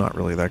boy, that's not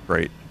really that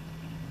great.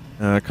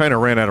 I kind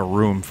of ran out of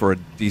room for a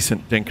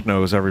decent dink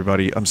nose,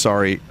 everybody. I'm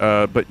sorry.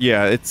 But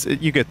yeah,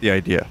 you get the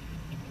idea.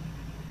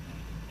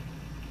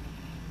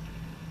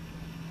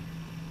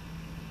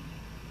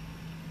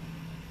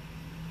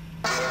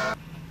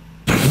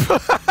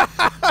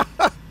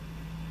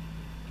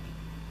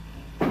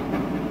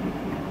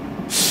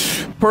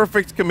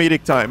 Perfect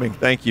comedic timing.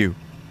 Thank you.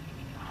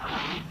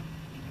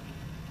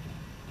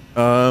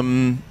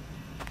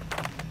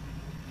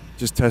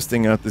 Just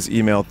testing out this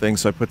email thing,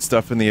 so I put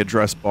stuff in the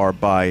address bar.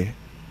 Bye.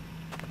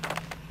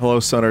 Hello,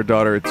 son or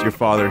daughter. It's your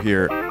father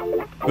here.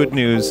 Good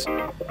news.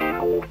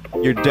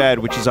 Your dad,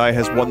 which is I,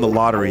 has won the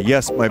lottery.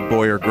 Yes, my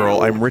boy or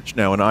girl. I'm rich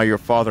now, and I, your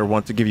father,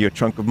 want to give you a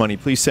chunk of money.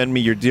 Please send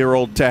me your dear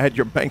old dad,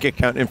 your bank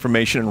account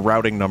information, and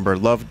routing number.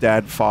 Love,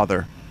 Dad,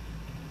 Father.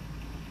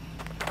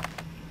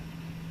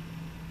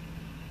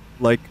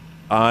 Like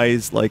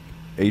eyes like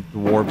A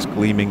dwarf's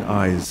gleaming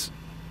eyes.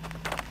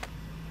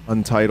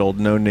 Untitled,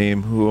 no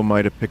name. Who am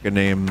I to pick a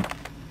name?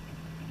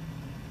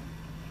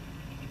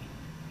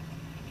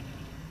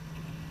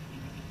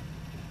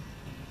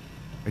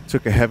 I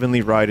took a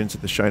heavenly ride into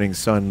the shining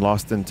sun,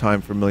 lost in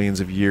time for millions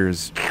of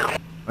years.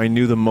 I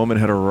knew the moment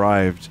had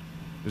arrived.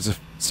 There's a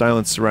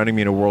silence surrounding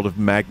me in a world of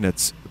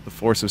magnets. With the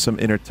force of some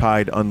inner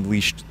tide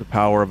unleashed the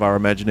power of our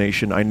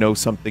imagination. I know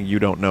something you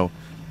don't know.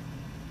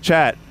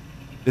 Chat,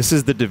 this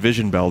is the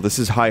Division Bell. This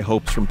is High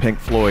Hopes from Pink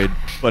Floyd,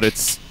 but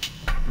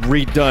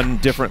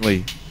redone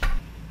differently.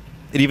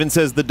 It even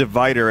says The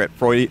Divider at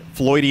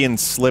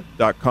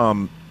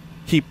Floydianslip.com.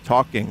 Keep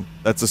Talking.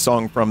 That's a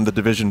song from The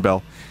Division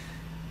Bell.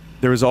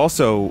 There is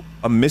also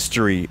a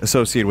mystery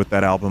associated with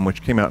that album,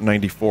 which came out in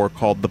 '94,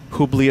 called The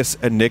Publius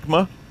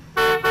Enigma,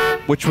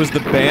 which was the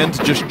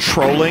band just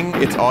trolling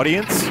its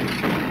audience.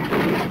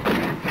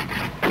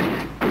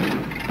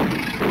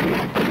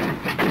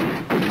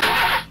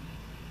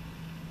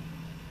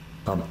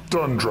 I'm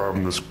done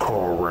driving this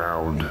car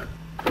around.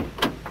 They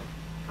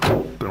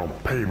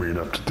don't pay me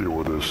enough to deal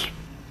with this.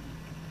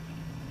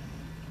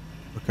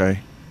 Okay.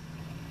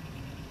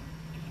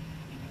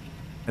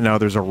 And now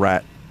there's a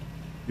rat.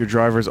 Your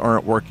drivers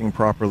aren't working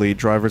properly.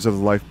 Drivers are the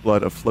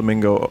lifeblood of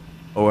Flamingo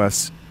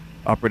OS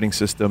operating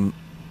system.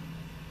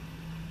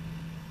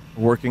 A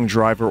working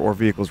driver or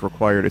vehicles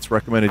required. It's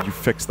recommended you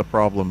fix the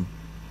problem.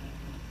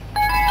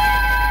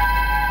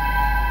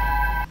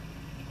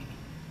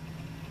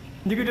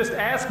 You could just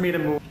ask me to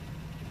move.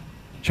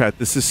 Chat,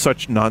 this is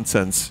such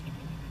nonsense.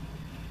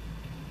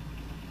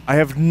 I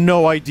have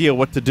no idea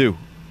what to do.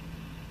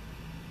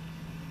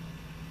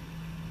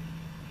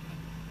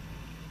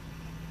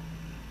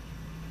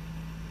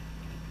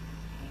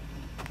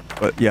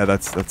 But yeah,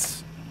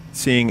 that's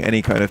seeing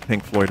any kind of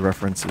Pink Floyd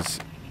reference is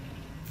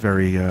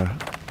very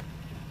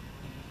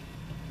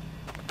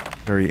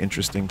very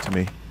interesting to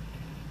me.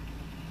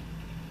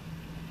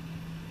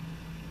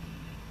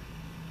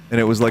 And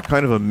it was like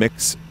kind of a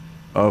mix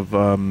of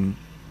oh,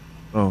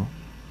 the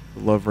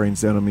love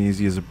rains down on me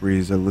easy as a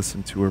breeze. I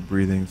listen to her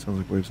breathing. It sounds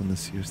like waves on the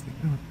sea. I was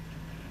thinking,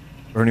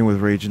 burning with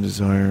rage and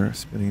desire,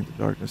 spinning into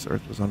darkness,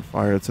 earth was on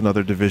fire. It's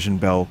another Division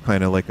Bell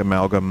kind of like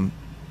amalgam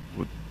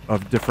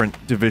of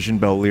different Division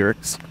Bell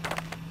lyrics,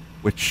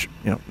 which,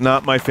 you know,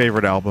 not my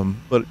favorite album,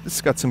 but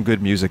it's got some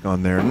good music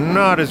on there.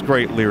 Not as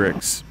great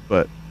lyrics,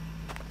 but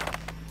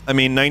I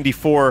mean,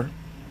 94,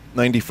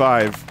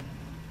 95.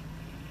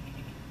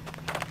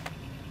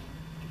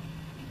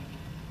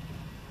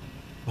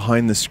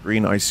 Behind the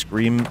screen, I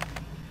scream.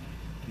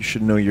 You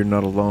should know you're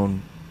not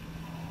alone.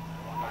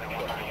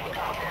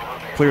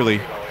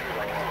 Clearly.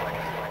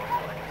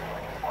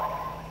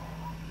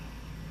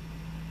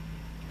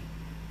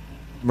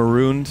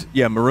 Marooned.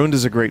 Yeah, Marooned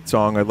is a great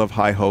song. I love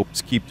High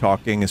Hopes. Keep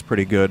Talking is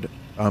pretty good.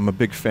 I'm a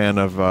big fan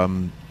of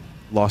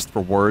Lost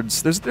for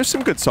Words. There's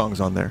some good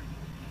songs on there.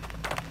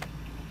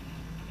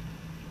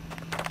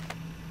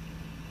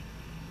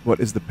 What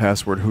is the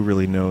password? Who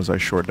really knows? I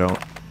sure don't.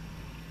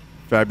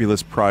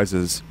 Fabulous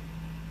prizes.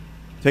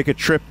 Take a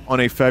trip on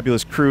a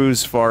fabulous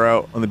cruise far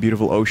out on the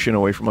beautiful ocean,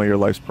 away from all your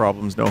life's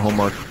problems. No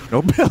homework,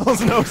 no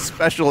bills, no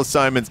special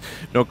assignments,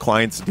 no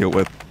clients to deal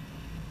with.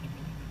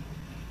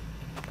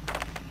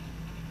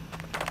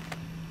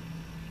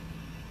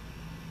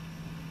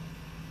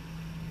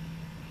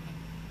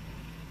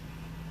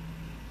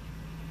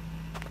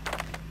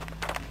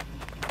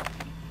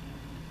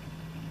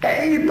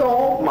 Hey,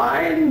 don't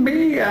mind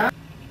me. I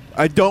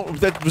don't...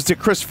 That was it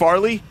Chris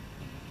Farley?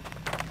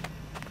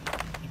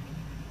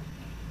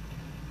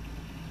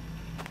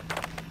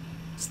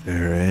 Is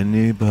there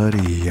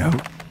anybody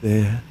out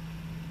there?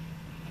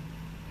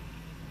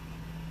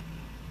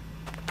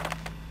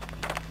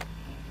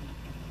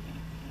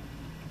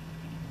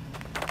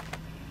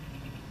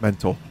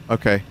 Mental.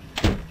 Okay.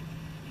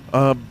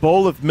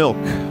 Bowl of milk.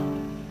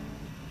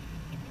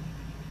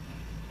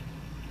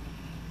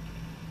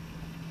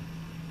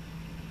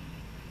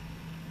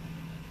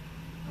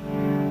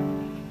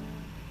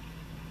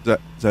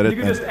 Is that it? You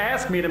could just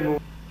ask me to move.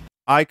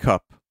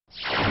 iCup.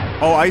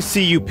 Oh,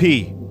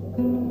 ICUP.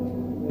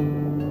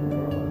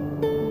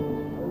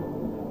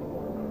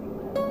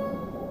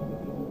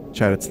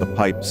 Chat, it's the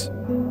pipes.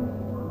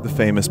 The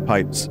famous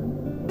pipes.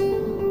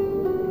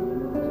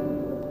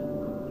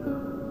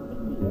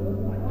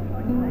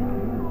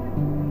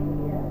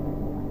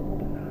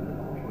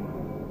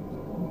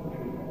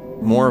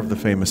 More of the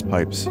famous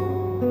pipes.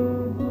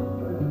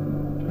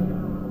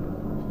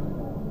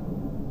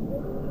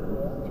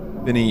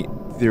 Vinny,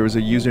 there was a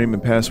username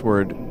and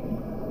password.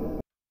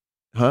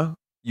 Huh?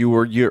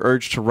 You're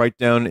urged to write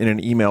down in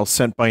an email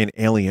sent by an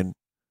alien.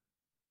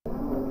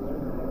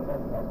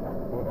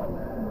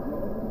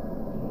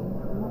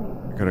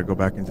 I gotta go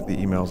back into the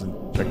emails and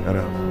check that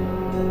out.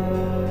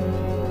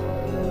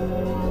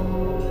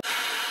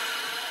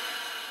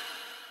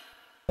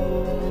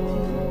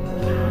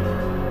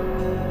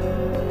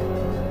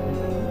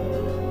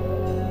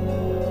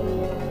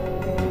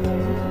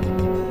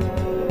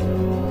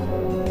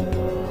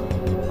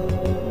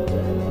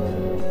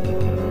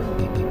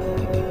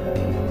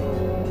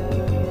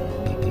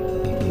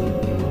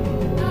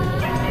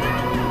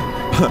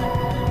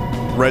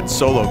 red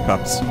Solo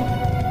cups.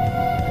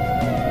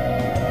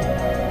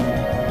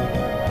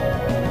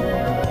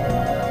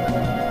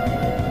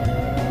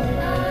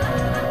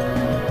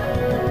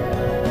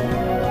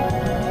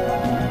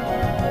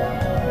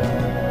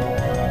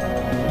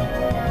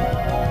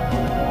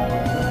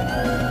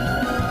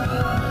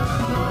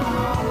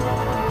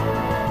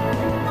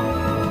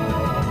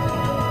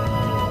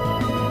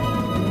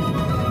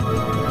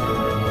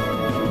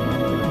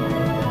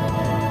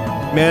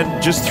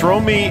 Man, just throw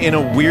me in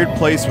a weird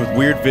place with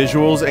weird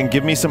visuals and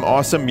give me some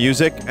awesome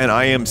music, and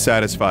I am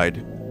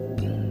satisfied.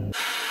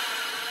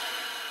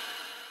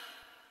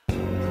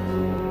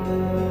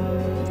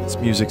 This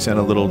music's in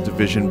a little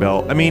Division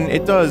bell. I mean,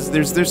 it does.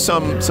 There's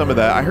some of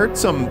that. I heard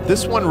some.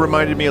 This one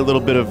reminded me a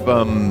little bit of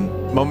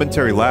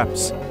Momentary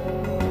Lapse.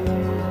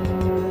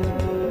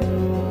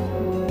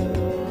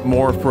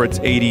 More for its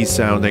 80s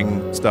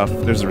sounding stuff.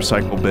 There's a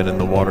recycle bin in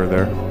the water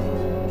there.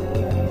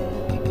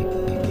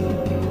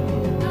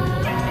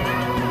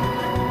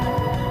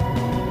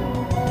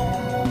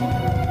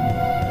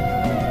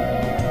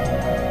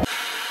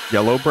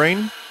 Yellow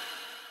Brain?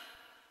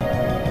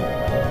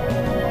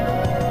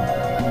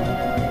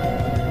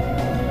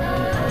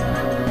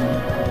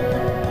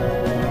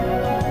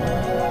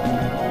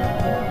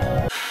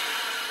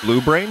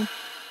 Blue Brain?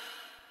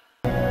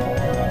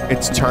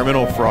 It's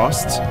Terminal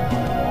Frost?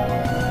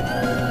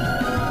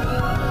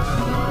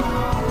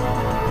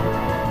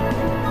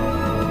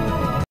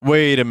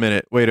 Wait a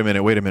minute,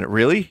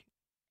 really?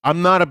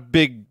 I'm not a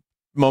big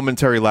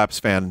Momentary Lapse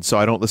fan, so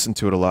I don't listen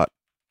to it a lot.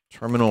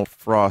 Terminal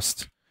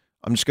Frost.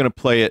 I'm just going to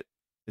play it.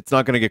 It's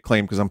not going to get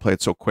claimed because I'm playing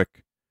it so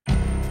quick.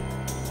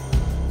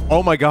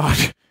 Oh my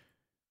god.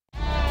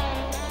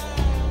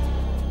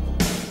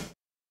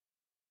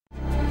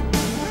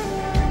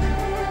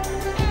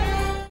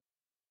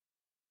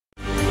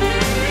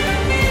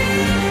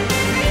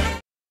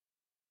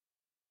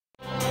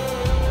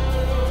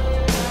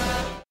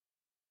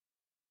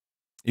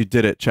 You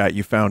did it, chat.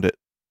 You found it.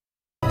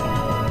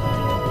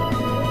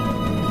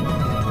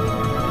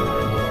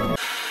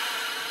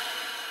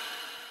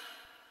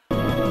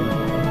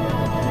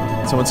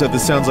 Someone said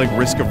this sounds like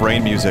Risk of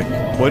Rain music.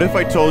 What if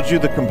I told you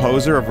the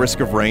composer of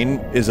Risk of Rain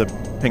is a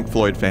Pink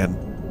Floyd fan?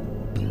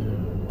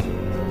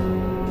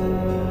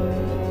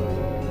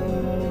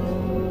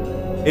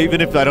 Even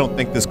if I don't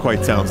think this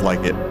quite sounds like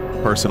it,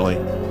 personally.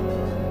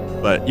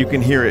 But you can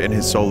hear it in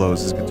his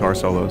solos, his guitar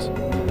solos.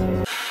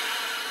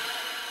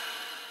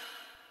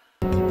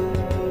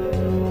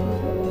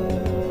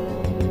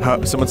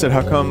 Someone said,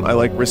 how come I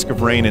like Risk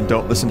of Rain and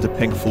don't listen to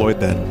Pink Floyd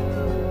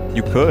then?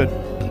 You could.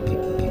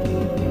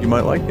 You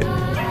might like it.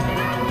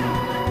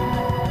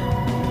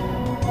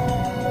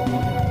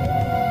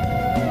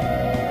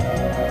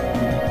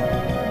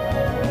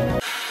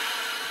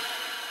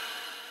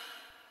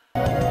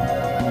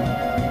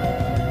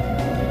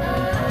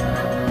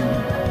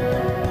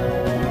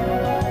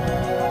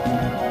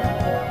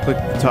 Click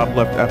the top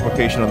left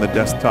application on the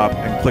desktop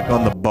and click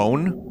on the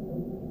bone.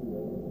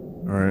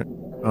 Alright.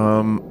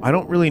 I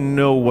don't really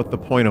know what the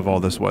point of all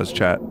this was,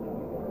 chat.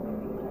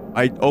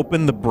 I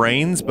opened the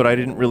brains, but I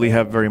didn't really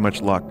have very much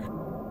luck.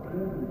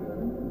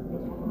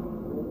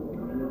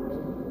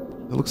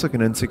 It looks like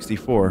an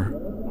N64.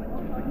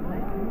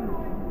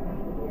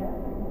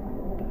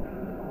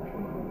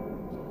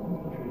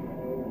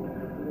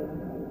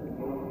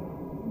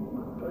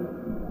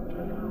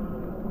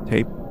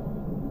 Tape.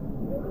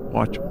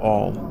 Watch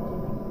all.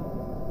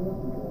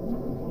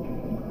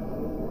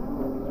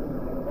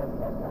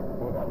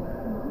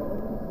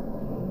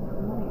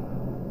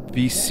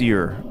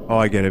 VCR. Oh,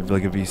 I get it,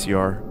 like a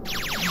VCR.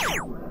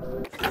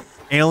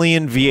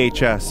 Alien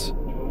VHS.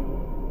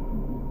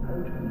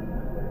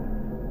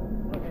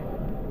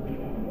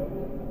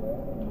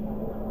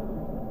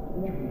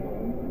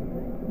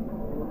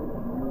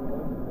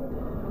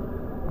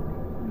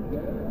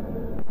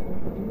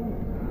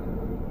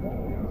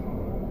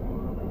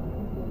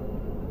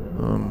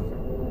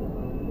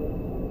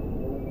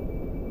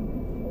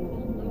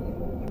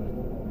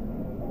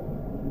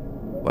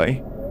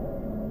 Play.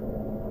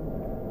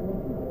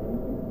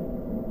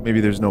 Maybe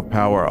there's no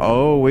power.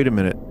 Oh, wait a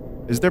minute.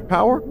 Is there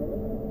power?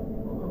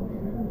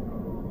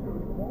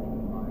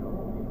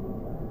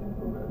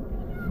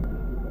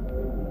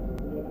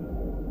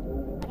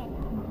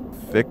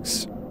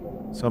 Fix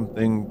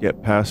something,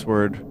 get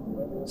password,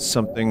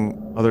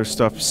 something, other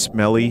stuff,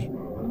 smelly.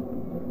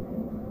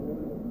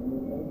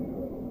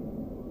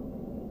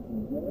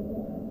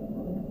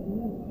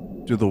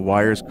 Do the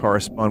wires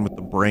correspond with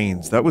the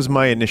brains? That was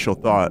my initial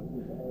thought.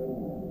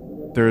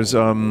 There's,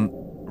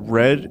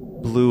 red,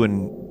 blue,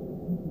 and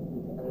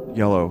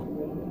yellow.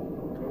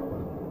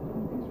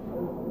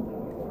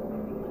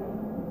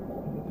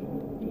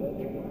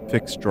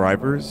 Fix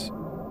drivers?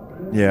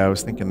 Yeah, I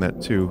was thinking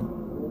that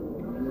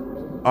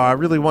too. I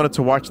really wanted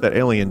to watch that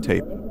Alien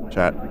tape,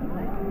 chat.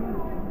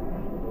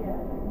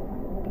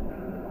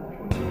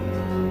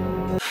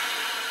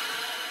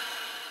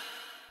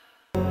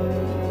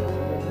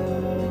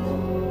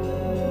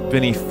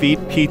 Vinny,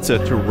 feed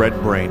pizza to Red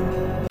Brain.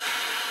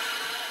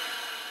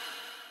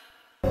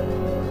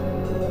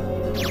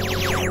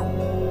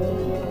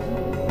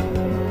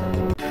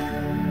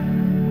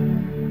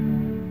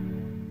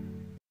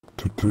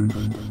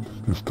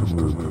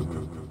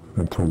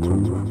 to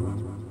lose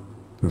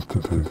is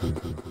to take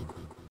it.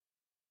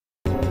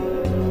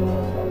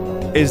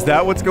 Is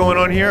that what's going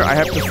on here? I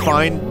have to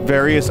find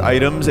various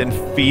items and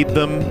feed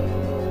them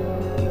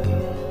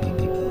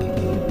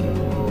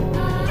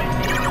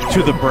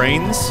to the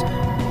brains,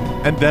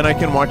 and then I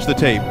can watch the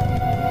tape.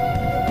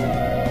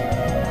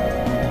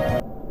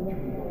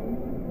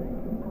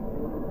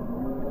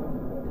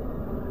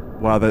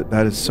 Wow,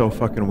 that is so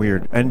fucking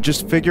weird. And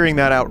just figuring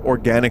that out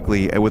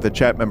organically with a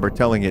chat member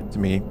telling it to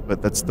me,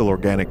 but that's still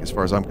organic as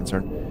far as I'm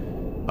concerned,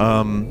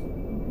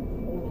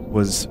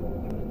 was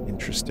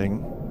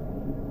interesting.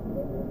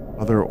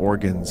 Other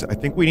organs. I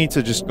think we need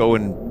to just go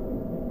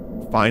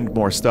and find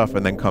more stuff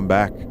and then come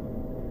back.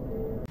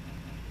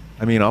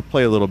 I mean, I'll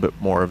play a little bit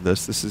more of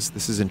this. This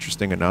is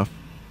interesting enough.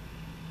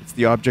 It's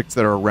the objects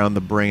that are around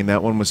the brain.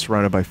 That one was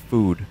surrounded by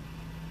food.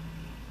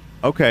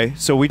 Okay,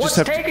 so we just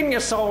have to... What's taking you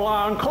so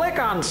long? Click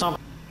on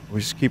something.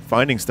 We just keep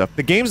finding stuff.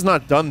 The game's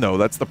not done, though.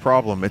 That's the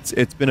problem.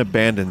 It's been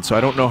abandoned, so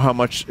I don't know how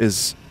much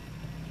is...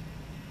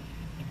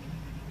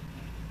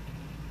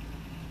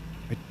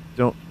 I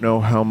don't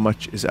know how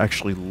much is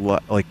actually,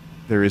 like,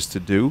 there is to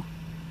do.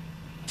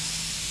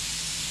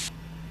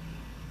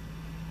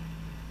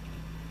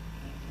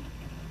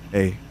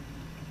 Hey.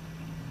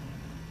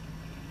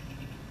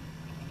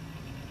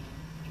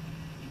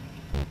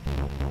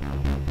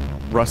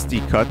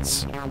 Rusty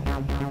Cuts.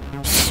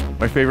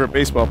 My favorite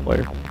baseball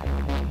player.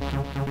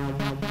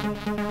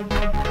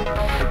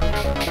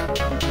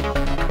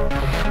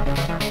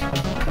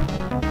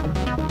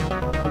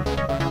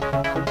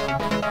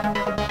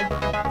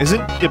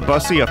 Isn't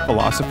Debussy a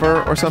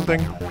philosopher or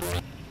something?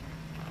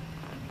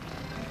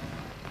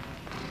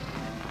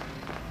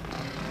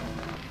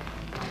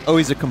 Oh,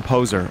 he's a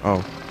composer.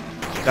 Oh.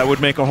 That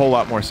would make a whole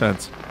lot more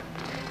sense.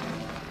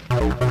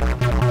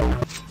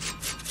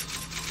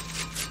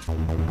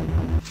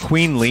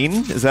 Queen Lean?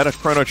 Is that a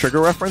Chrono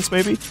Trigger reference,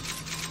 maybe?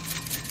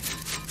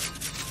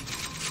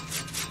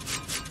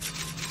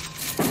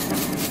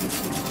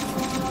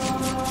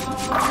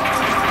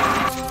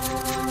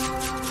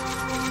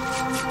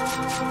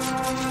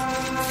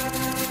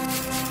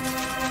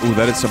 Ooh,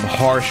 that is some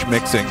harsh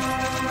mixing.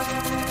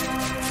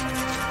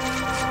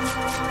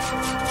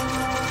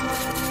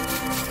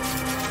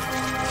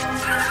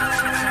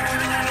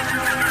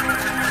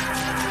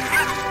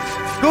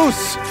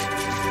 Goose!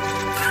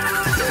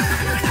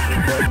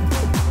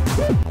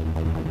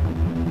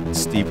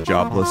 Steve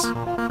Jobless.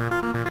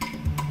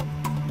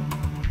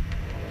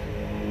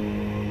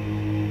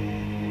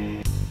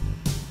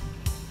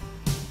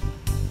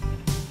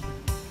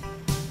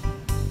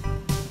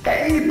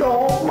 Hey,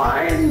 don't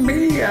mind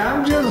me.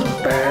 I'm just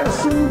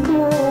passing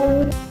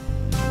through.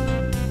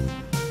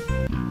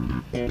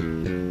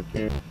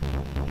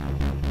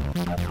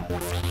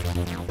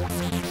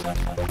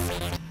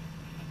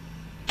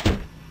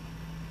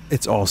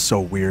 It's all so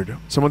weird.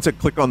 Someone said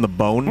click on the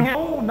bone.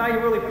 Oh, now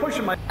you're really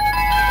pushing my...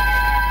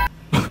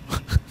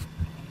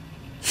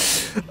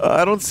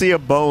 I don't see a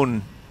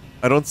bone.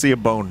 I don't see a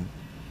bone.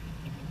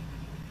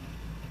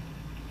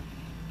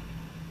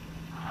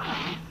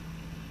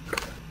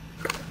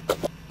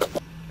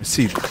 I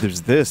see,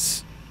 there's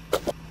this.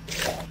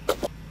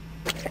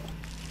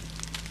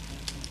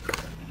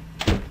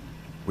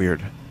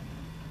 Weird.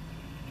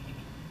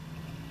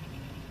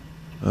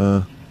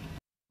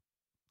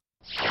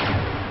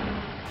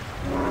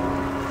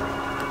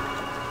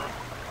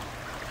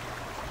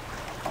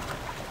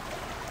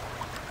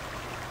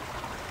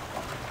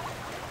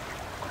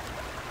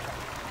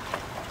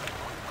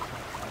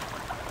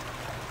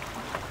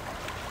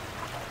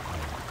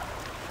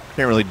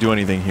 Can't really do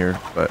anything here,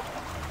 but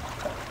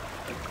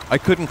I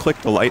couldn't click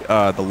the light,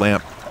 the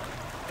lamp.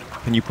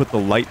 Can you put the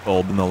light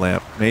bulb in the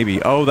lamp?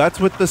 Maybe. Oh, that's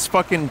what this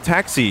fucking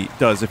taxi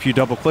does if you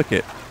double click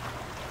it.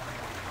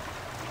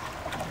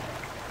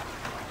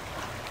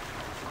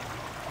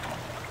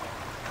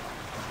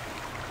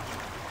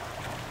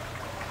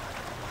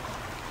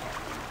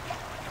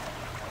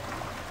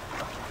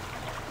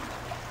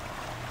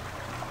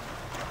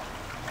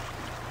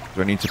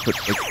 Do I need to put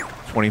like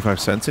 25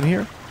 cents in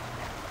here?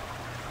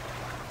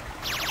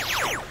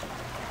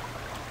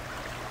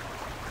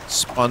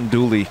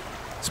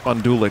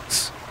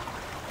 Spondulix.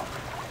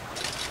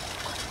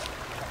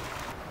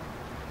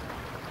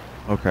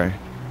 Okay,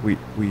 we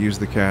used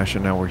the cash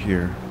and now we're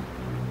here.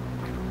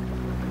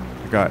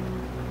 I got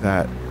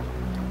that.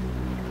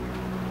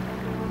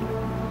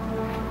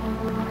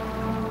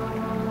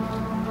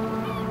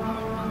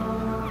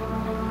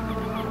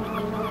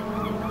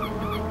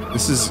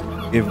 This is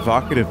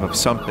evocative of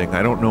something.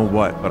 I don't know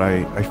what, but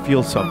I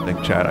feel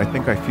something, chat. I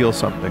think I feel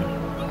something.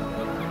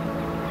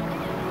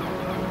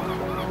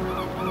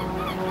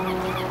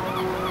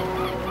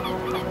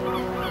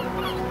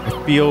 I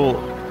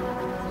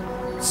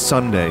feel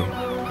Sunday.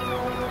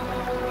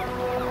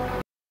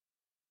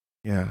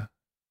 Yeah.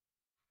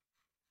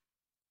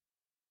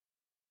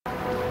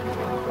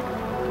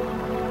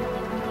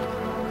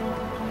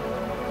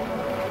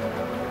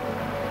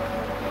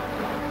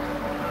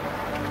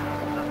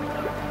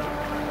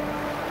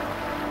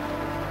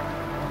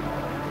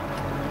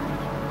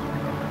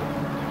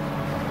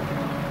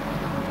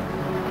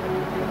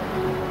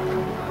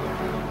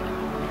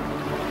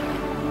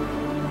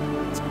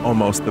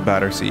 almost the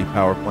Battersea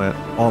power plant.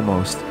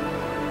 Almost.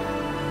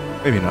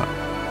 Maybe not.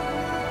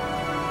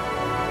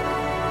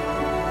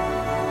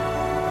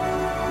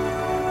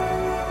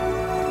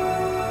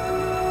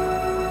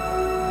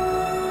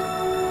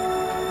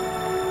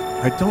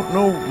 I don't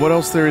know what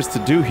else there is to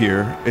do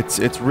here. It's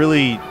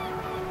really...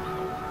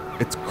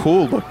 It's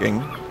cool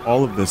looking.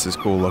 All of this is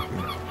cool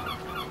looking.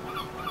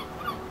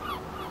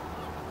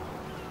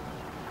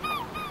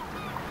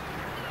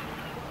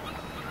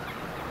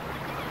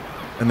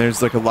 And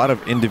there's like a lot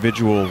of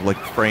individual like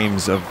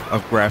frames of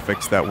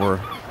graphics that were,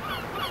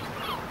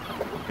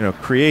 you know,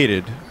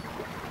 created,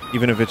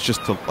 even if it's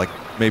just to like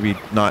maybe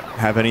not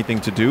have anything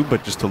to do,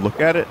 but just to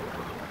look at it.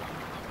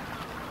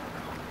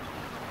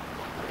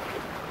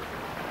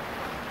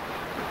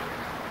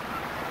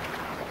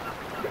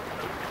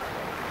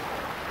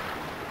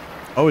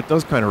 Oh, it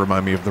does kind of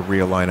remind me of the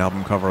Realign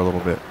album cover a little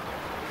bit.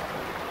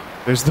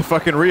 There's the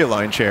fucking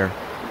Realign chair.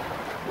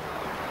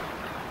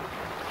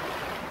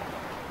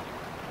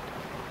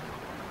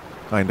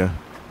 Kinda.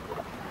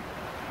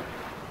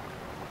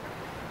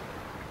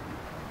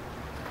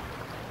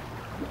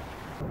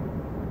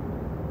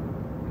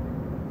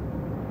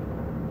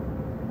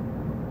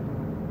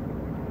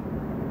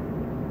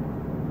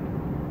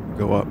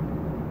 Go up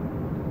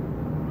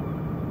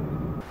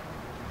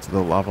to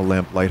the lava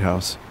lamp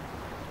lighthouse.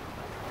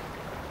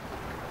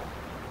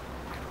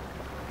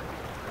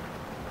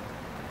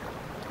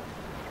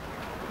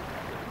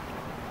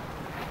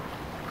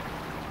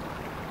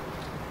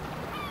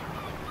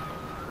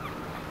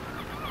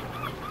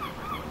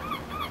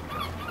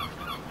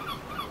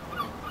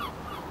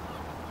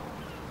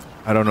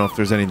 I don't know if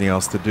there's anything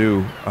else to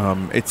do.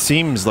 It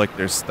seems like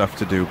there's stuff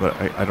to do, but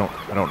I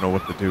don't know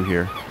what to do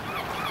here.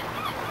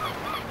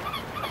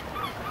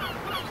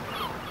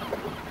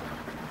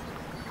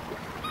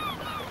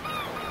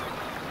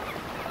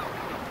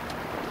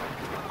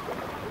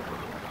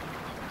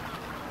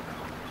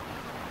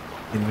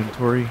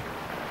 Inventory.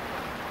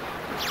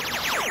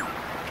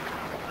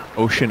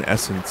 Ocean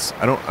essence.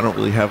 I don't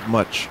really have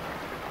much.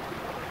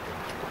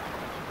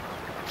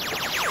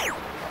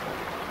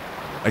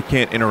 I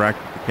can't interact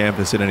with the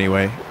canvas in any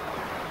way.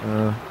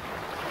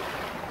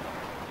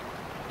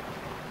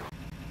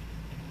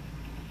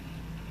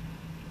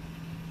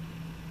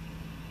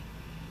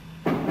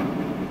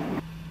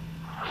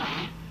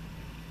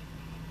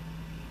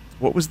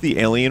 What was the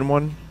alien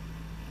one?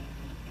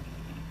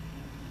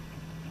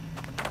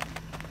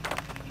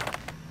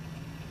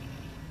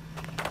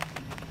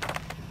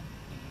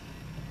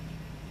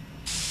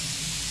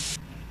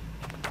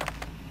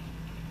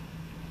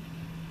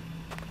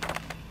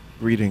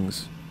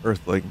 Greetings,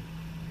 Earthling.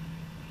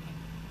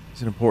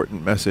 It's an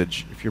important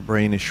message. If your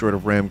brain is short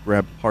of RAM,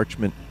 grab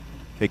parchment.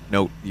 Take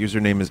note. The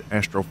username is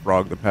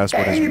AstroFrog. The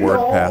password is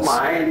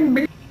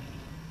WordPass.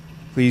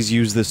 Please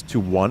use this to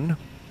 1.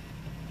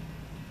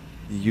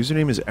 The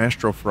username is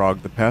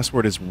AstroFrog. The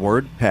password is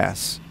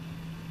WordPass.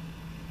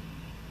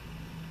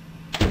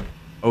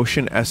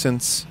 Ocean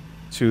essence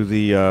to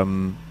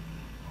the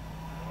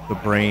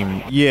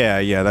brain.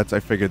 Yeah, that's. I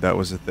figured that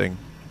was a thing.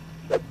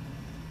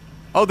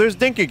 Oh, there's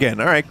Dink again.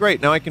 All right,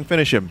 great. Now I can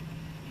finish him.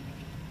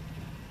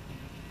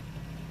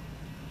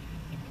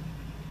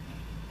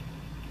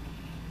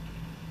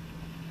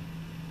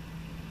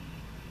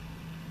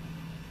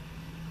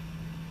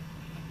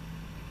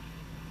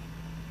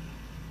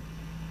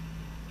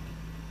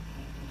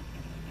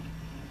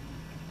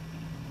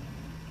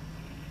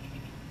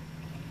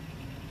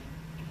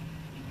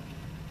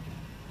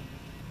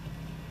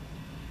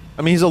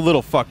 I mean, he's a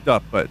little fucked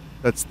up, but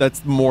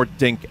that's more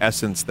Dink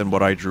essence than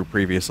what I drew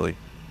previously.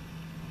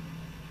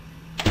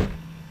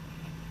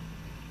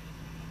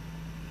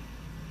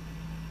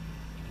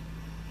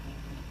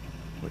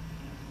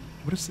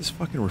 What does this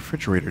fucking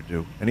refrigerator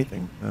do?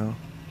 Anything? No.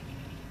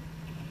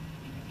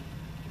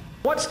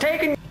 What's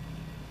taking...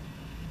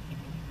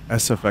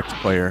 SFX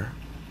player.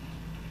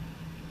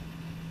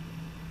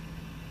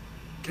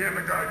 Can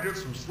the guy get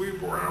some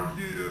sleep around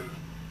here?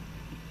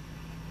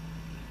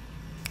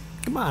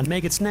 Come on,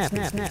 make it snap.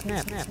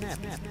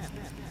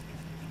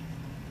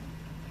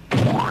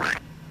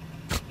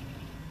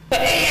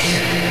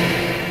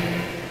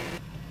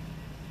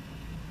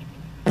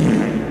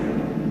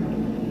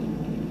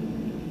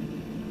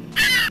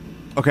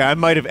 Okay, I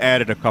might have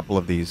added a couple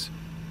of these.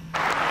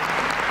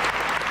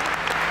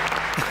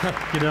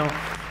 You know,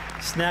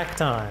 snack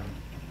time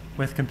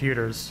with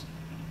computers.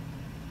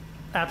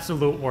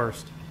 Absolute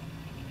worst.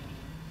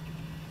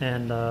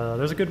 And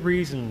there's a good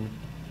reason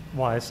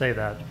why I say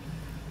that.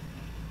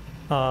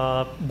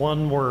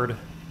 One word.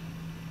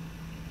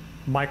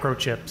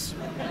 Microchips.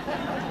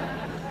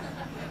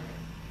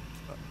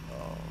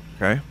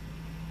 Okay.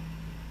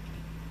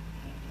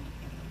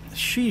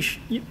 Sheesh.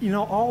 You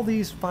know, all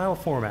these file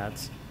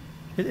formats.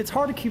 It's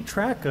hard to keep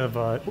track of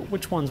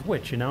which one's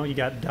which, you know? You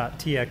got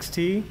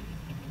 .txt,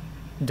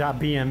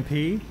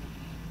 .bmp.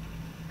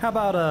 How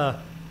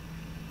about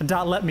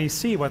 .let me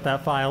see what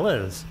that file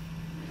is?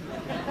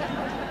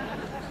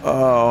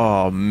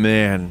 Oh,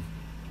 man.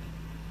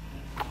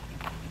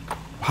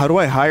 How do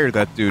I hire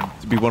that dude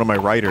to be one of my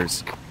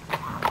writers?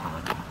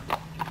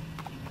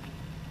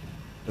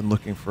 Been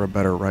looking for a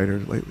better writer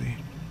lately.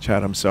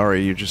 Chad, I'm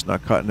sorry, you're just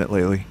not cutting it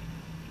lately.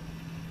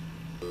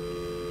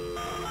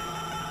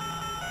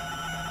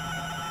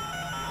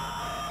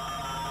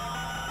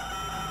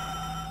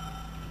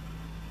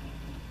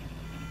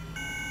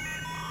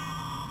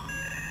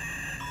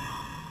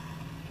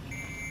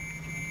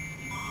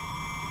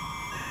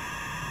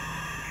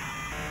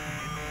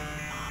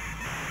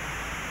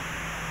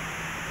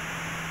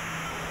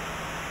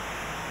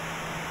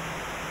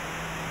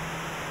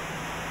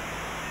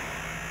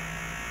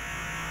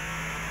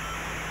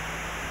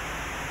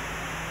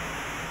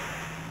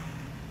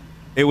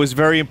 It was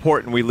very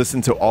important we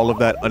listened to all of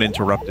that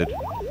uninterrupted.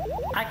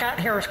 I got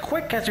here as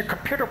quick as your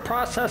computer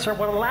processor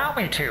would allow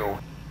me to.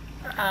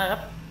 I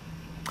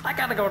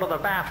gotta go to the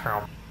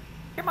bathroom.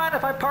 You mind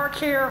if I park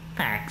here?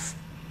 Thanks.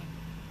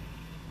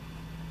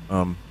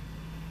 Oh,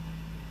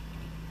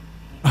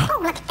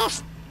 look at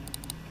this.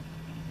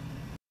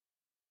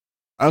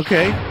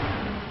 Okay.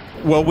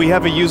 Well, we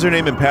have a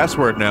username and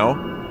password now.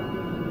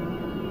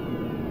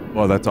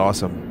 Well, that's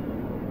awesome.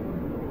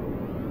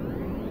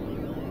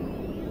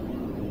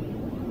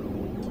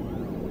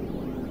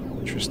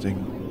 Interesting.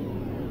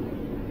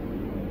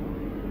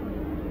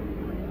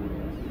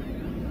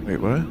 Wait,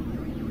 what?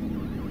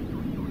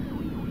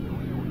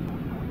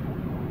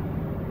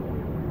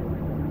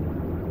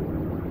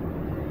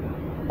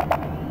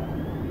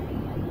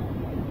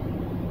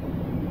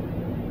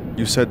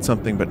 You said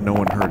something, but no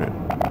one heard it.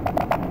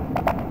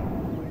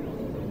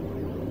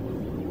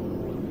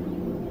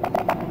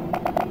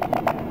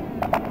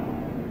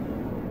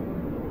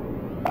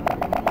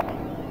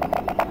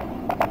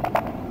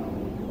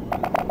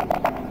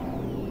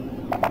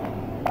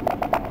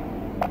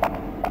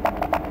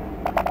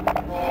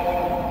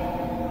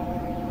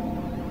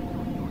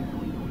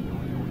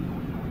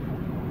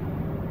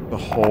 The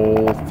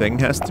whole thing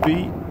has to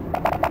be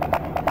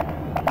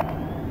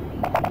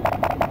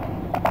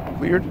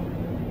cleared?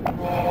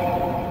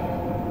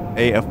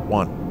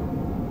 AF1.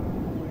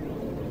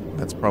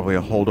 That's probably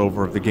a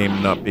holdover of the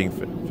game not being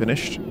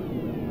finished.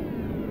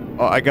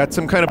 Oh, I got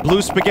some kind of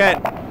blue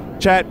spaghetti.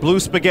 Chat, blue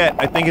spaghetti.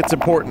 I think it's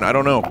important. I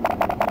don't know.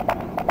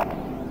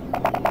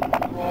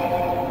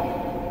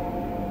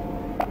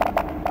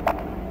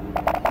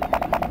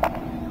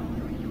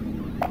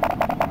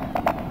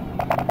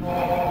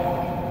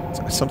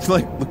 Something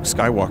like Luke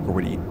Skywalker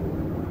would eat.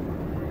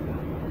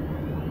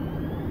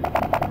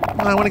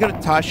 I want to go to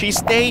Tashi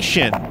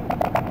Station.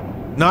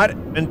 Not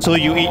until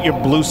you eat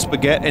your blue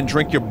spaghetti and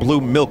drink your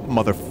blue milk,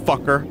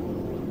 motherfucker.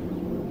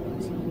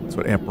 That's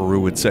what Aunt Beru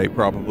would say,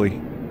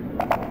 probably.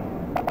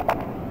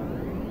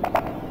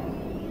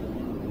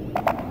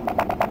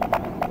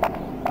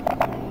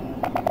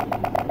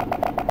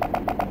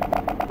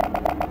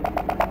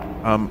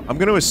 I'm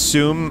going to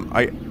assume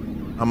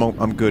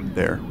I'm good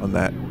there on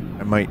that.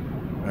 I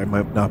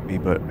might not be,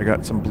 but I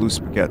got some blue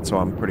spaghetti, so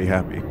I'm pretty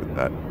happy with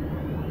that.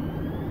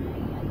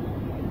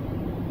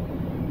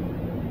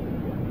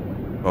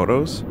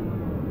 Photos?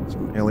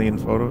 Some alien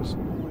photos?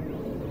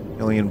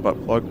 Alien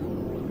butt plug?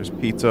 There's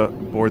pizza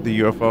aboard the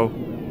UFO.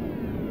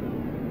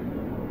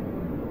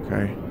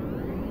 Okay.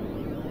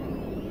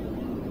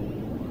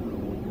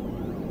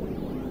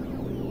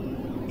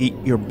 Eat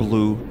your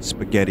blue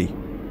spaghetti,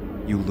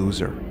 you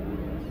loser.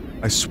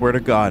 I swear to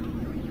God,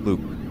 Luke.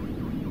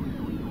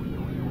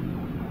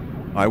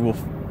 I will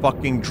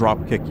fucking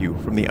dropkick you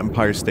from the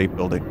Empire State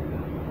Building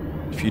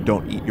if you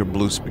don't eat your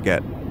blue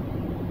spaghetti.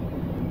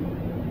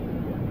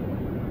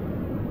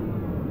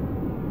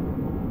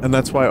 And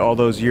that's why all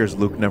those years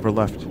Luke never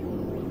left.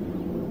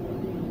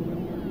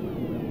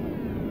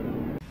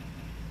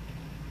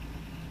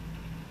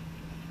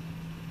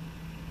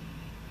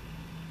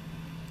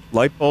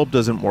 Light bulb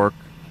doesn't work.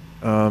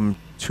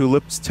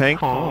 Tulips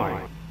tank.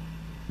 Hi,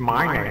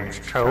 my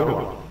name's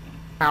Tola.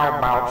 How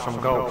about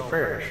some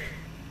goldfish?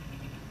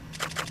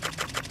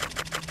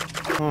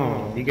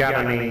 You got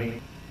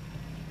any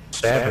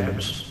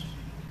sevens?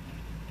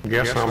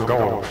 Guess I'm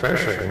going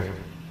fishing.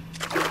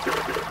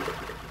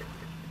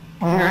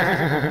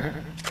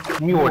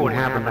 You wouldn't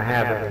happen to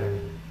have any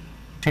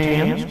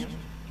tens?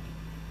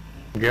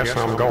 Guess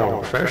I'm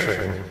going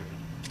fishing.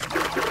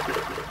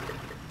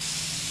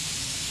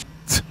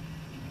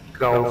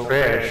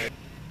 Goldfish.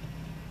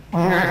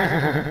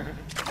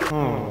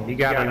 You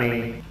got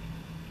any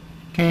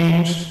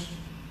kings?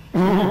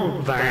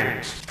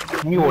 Thanks.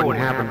 You wouldn't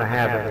happen to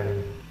have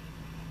any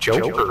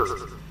jokers?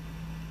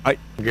 I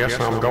guess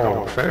I'm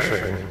going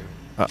fishing.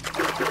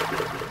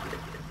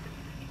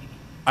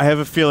 I have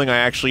a feeling I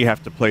actually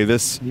have to play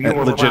this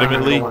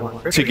legitimately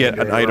to get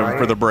an item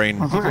for the brain.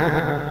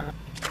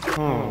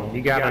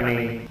 You got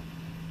any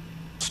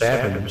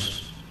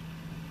sevens?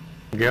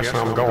 Guess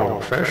I'm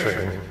going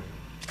fishing.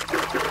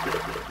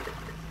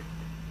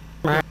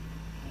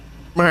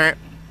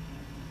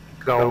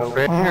 Go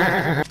fish.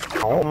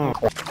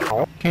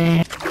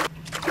 Okay.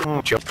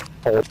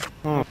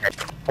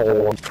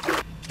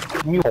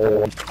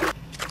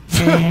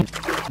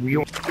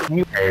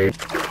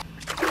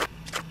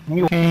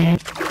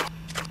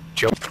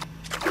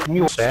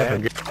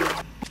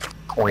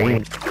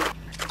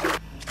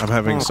 I'm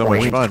having so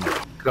much fun.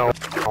 Go.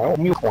 Oh,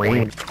 you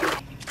queen.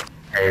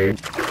 Hey.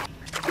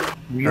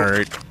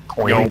 Alright.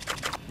 Nope.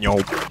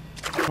 Nope.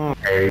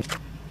 Hey.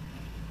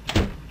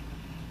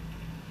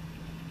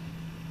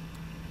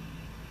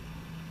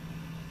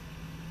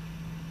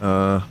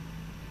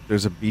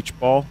 There's a beach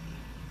ball.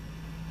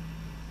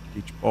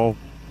 Beach ball.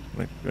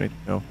 Wait,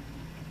 no.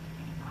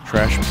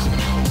 Trash.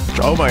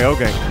 Oh my,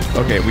 okay.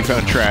 Okay, we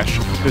found trash.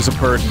 There's a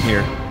bird in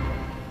here.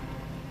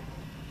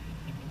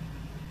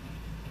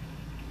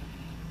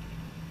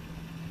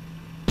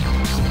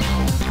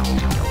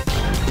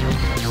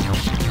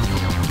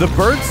 The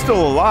bird's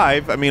still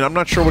alive. I mean, I'm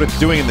not sure what it's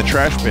doing in the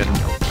trash bin.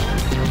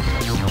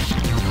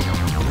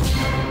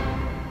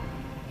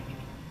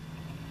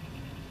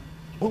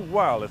 Oh,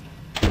 wow.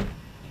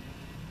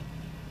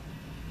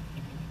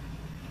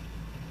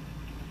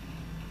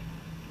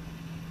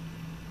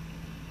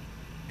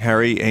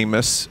 Harry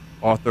Amos,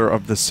 author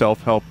of the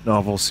self-help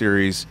novel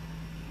series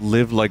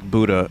Live Like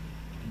Buddha,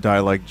 Die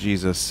Like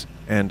Jesus,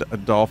 and A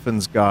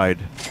Dolphin's Guide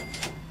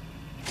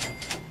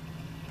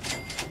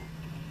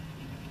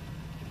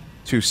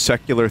to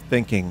Secular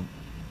Thinking,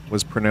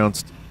 was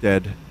pronounced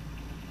dead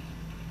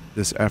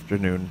this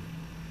afternoon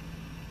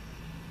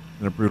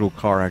in a brutal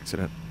car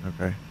accident.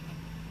 Okay.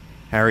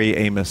 Harry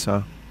Amos,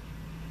 huh?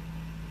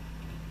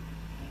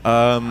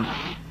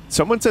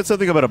 Someone said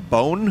something about a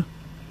bone?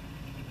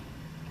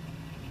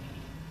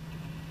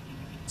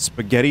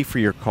 Spaghetti for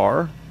your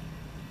car?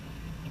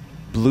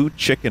 Blue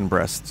chicken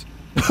breast.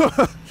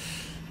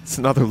 It's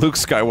another Luke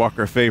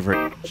Skywalker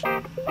favorite.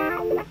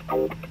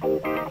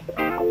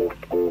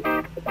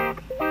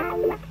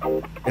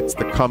 It's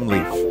the cum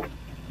leaf.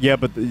 Yeah,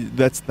 but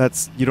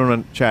that's you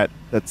don't chat.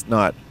 That's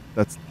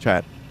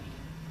chat.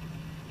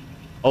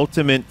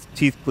 Ultimate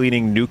teeth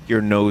cleaning nuke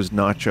your nose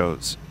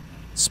nachos.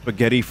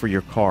 Spaghetti for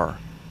your car.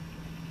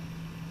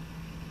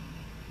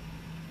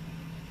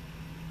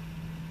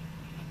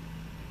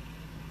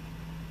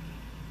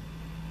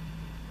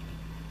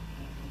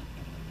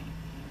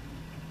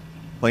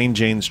 Plain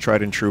Jane's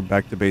tried and true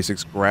back to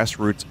basics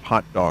grassroots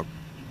hot dog.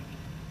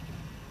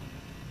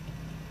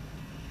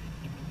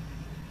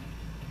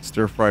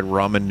 Stir-fried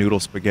ramen noodle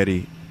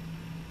spaghetti.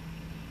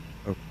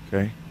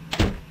 Okay.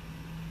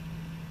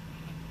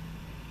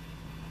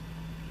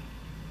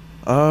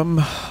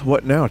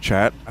 What now,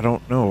 chat? I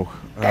don't know.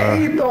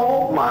 Hey,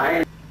 don't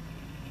mind.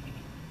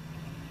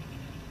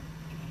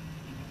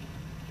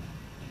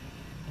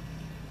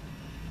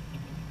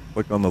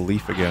 Click on the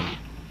leaf again.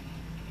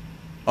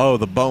 Oh,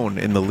 the bone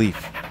in the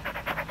leaf.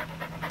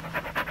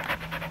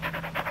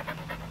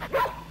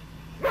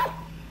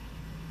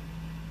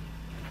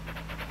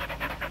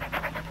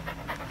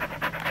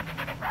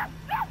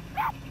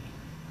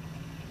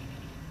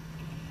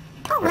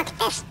 Oh, look at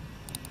this.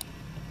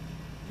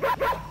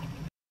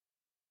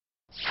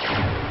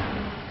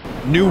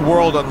 New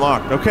world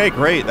unlocked. Okay,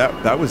 great.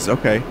 That was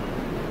okay.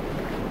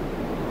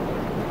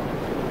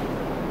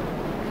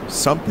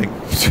 Something.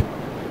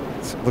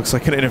 Looks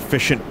like an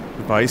inefficient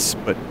device,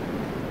 but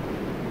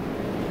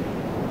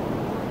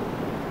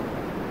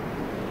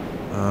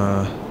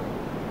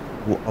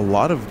a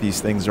lot of these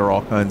things are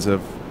all kinds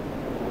of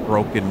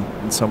broken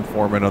in some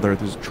form or another.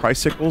 There's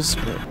tricycles.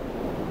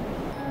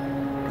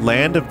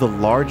 Land of the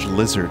Large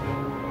Lizard.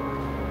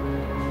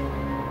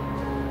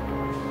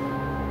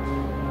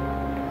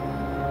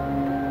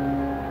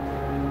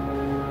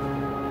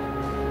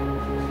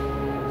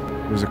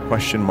 There's a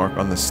question mark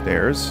on the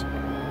stairs.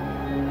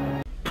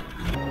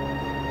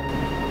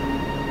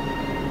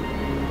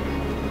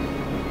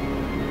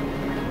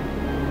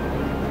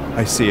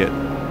 I see it.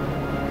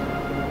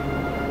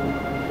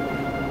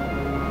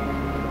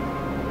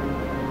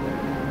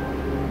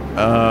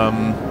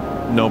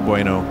 No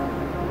bueno.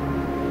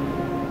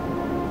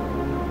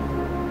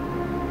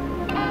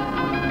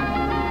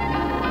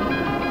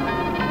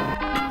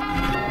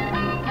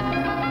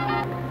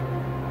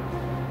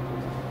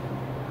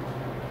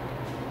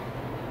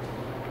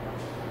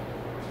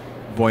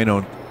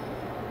 Bueno.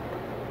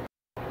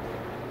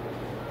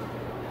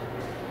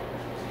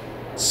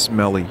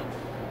 Smelly.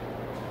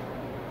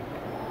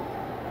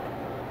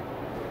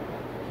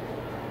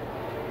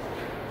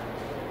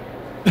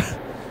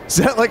 Is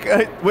that like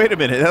a, wait a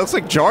minute, that looks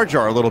like Jar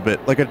Jar a little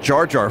bit, like a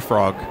Jar Jar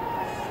frog,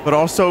 but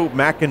also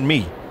Mac and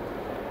me.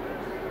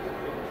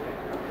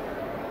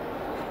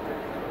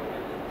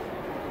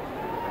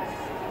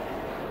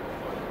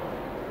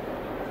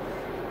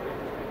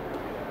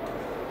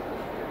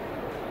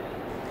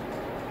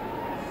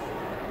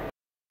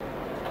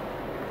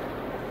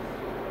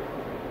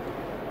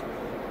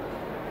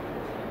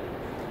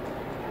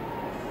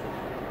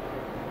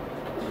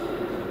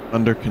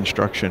 Under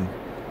construction.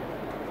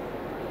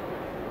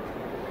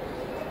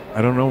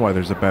 I don't know why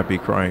there's a baby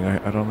crying.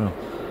 I don't know.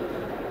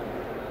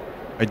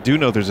 I do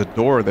know there's a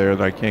door there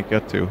that I can't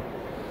get to.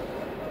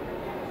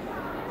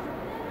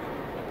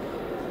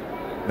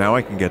 Now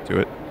I can get to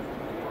it.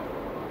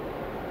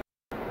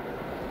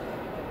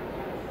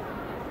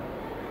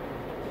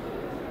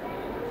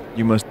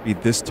 You must be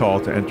this tall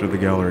to enter the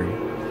gallery.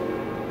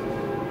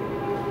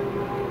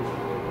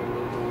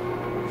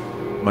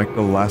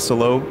 Michael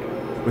Laszlo,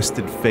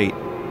 Twisted Fate,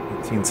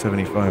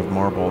 1875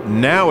 marble.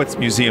 Now it's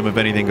Museum of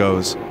Anything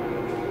Goes.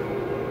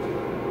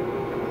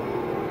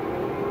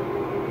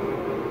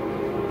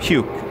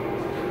 Puke.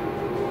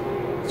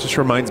 It just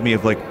reminds me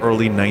of like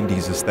early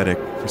 90s aesthetic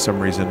for some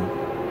reason.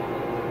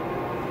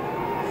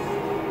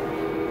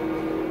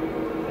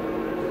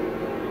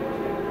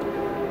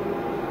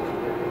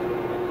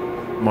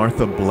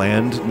 Martha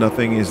Bland,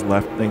 Nothing Is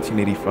Left,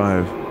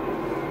 1985.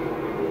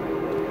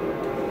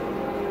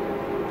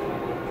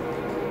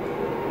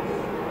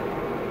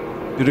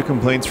 Due to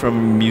complaints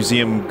from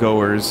museum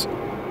goers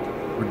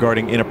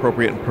regarding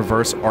inappropriate and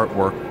perverse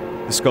artwork,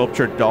 the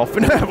sculpture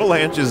Dolphin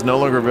Avalanche is no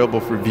longer available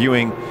for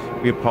viewing.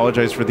 We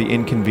apologize for the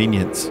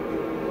inconvenience.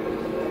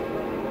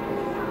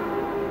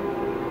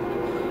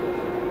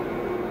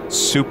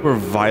 Super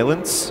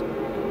Violence,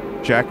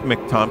 Jack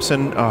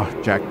McThompson. Oh,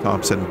 Jack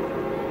Thompson.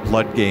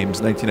 Blood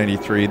Games,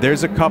 1993.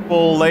 There's a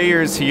couple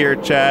layers here,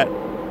 chat.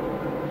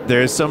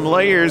 There's some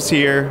layers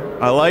here.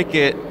 I like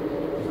it.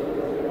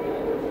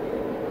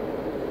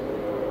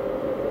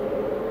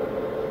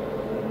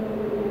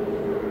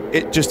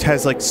 It just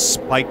has like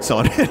spikes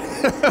on it.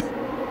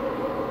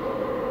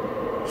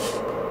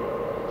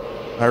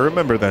 I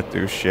remember that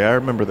douche. Yeah, I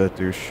remember that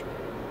douche.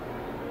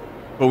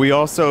 But we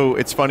also,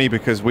 it's funny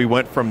because we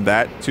went from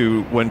that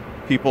to when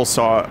people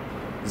saw,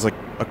 there's like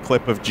a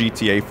clip of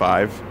GTA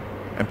 5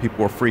 and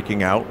people were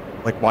freaking out.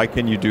 Like, why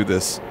can you do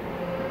this?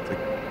 It's like,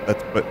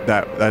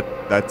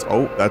 that's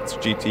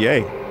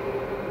GTA.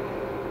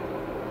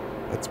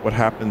 That's what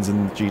happens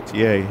in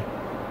GTA.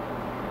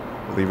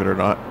 Believe it or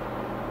not.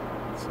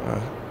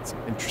 It's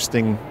an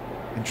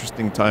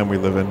interesting time we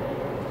live in.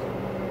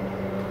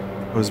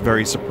 I was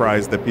very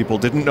surprised that people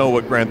didn't know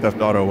what Grand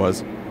Theft Auto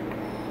was.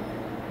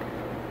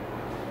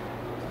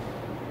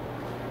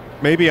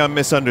 Maybe I'm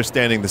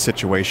misunderstanding the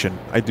situation.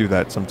 I do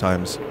that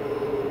sometimes.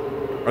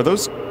 Are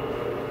those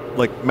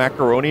like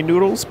macaroni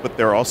noodles, but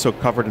they're also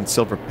covered in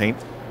silver paint?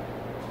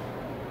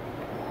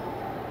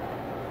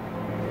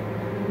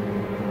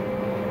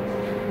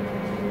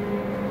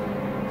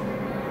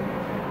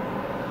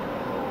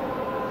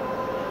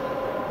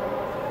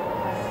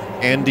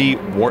 Andy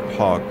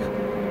Warthog.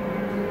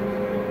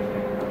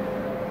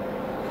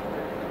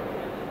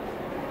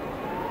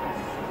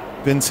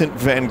 Vincent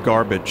Van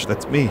Garbage.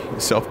 That's me.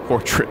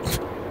 Self-portrait.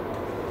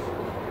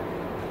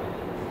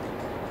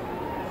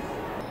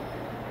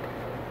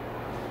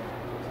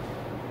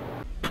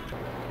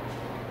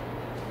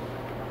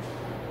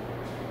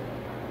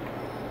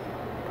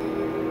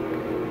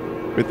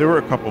 But there were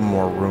a couple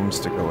more rooms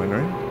to go in,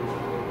 right?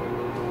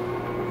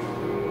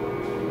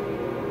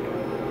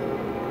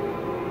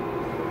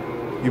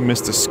 You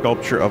missed a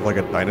sculpture of like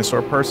a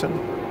dinosaur person?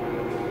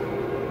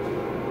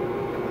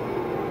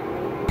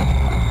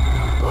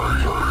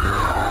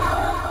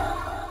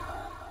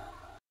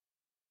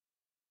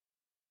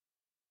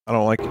 I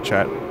don't like it,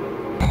 chat.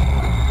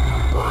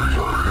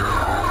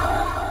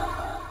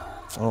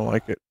 I don't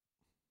like it.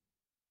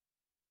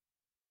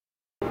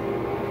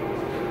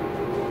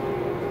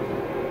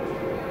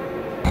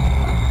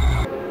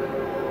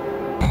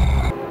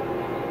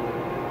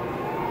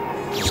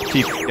 Just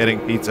keep getting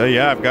pizza.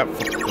 Yeah, I've got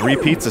 3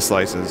 pizza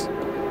slices.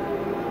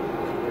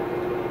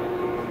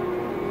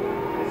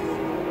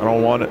 I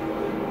don't want it.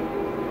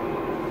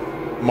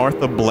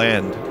 Martha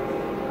Bland.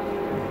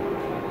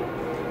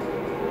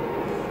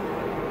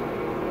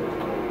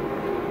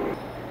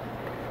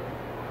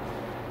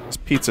 This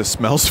pizza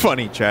smells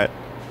funny, chat.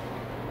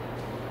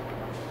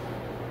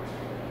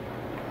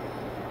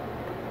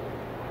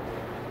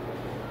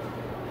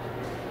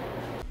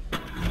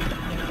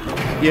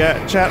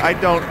 Yeah, chat, I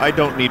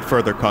don't need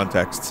further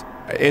context.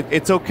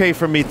 It's okay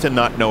for me to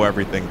not know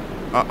everything.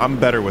 I'm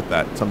better with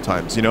that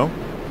sometimes, you know?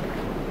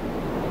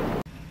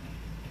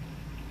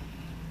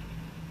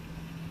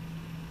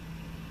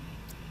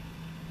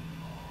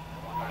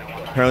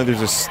 Apparently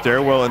there's a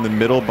stairwell in the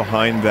middle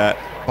behind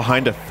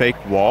a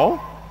fake wall.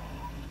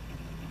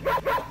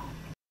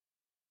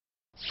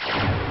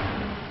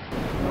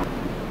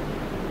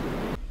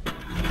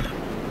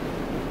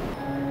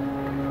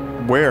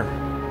 Where?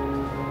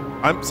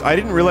 I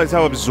didn't realize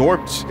how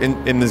absorbed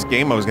in this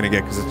game I was gonna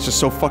get because it's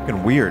just so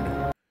fucking weird.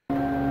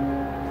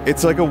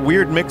 It's like a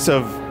weird mix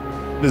of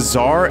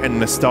bizarre and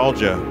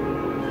nostalgia,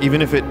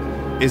 even if it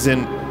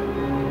isn't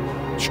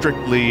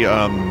strictly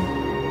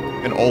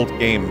an old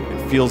game.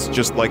 It feels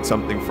just like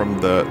something from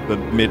the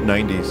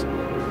mid-90s.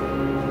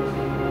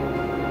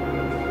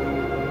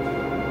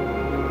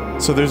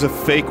 So there's a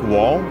fake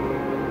wall?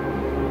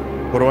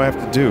 What do I have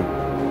to do?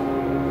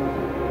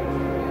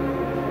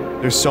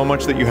 There's so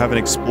much that you haven't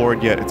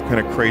explored yet. It's kind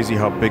of crazy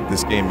how big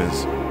this game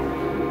is.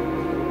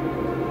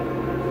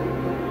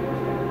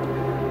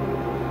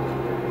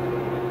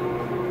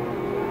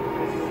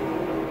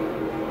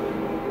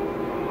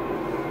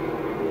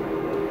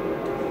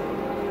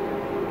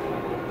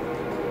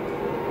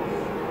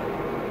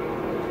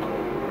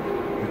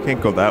 We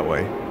can't go that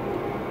way.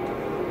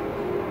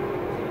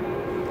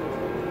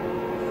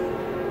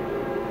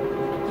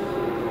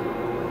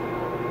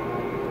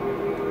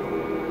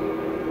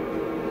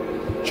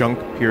 Junk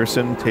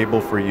Pearson,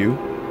 table for you.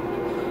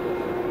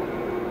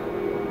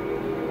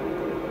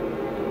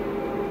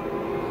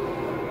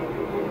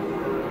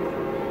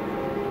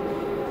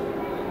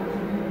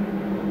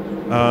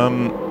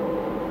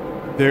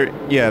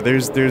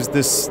 There's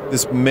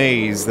this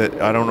maze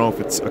that I don't know if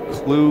it's a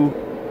clue.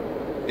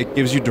 It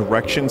gives you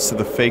directions to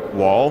the fake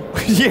wall.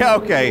 Yeah,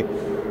 okay.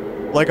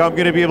 Like I'm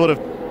gonna be able to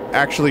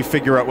actually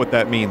figure out what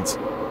that means.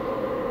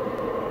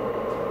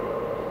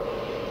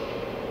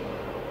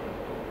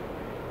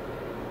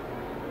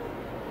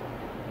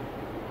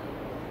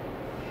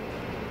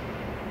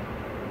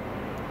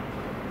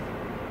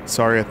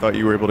 Sorry, I thought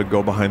you were able to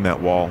go behind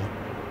that wall.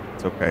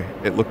 It's okay.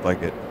 It looked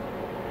like it.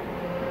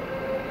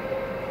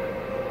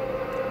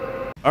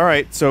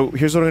 Alright, so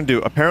here's what I'm gonna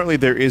do. Apparently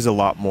there is a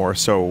lot more,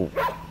 so...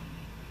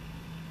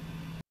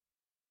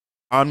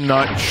 I'm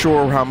not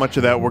sure how much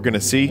of that we're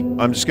gonna see.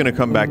 I'm just gonna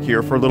come back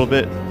here for a little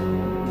bit.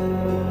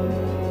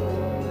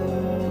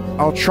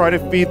 I'll try to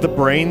feed the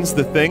brains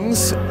the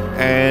things,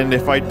 and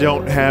if I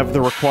don't have the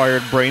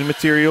required brain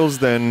materials,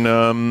 then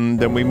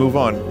we move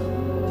on.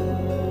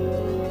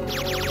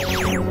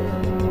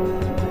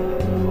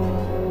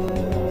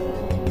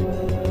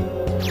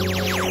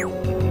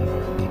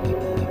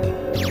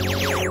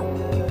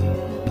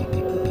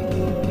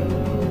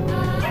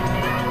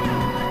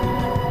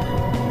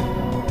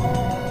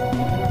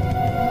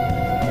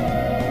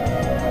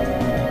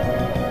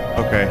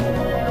 Okay.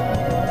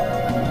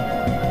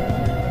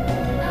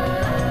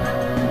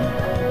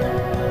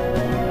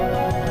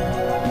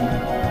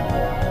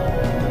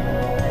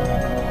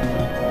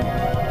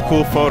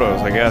 Cool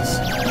photos, I guess.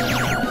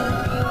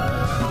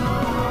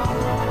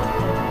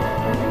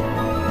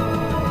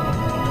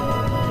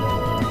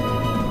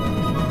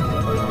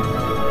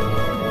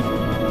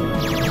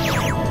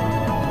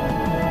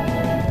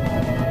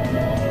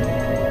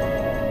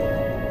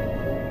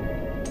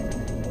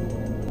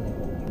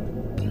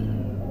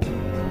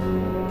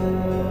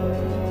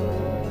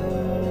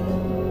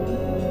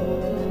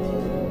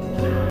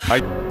 I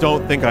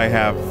don't think I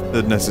have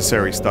the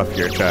necessary stuff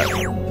here, chat.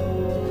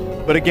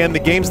 But again, the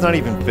game's not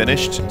even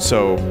finished,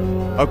 so...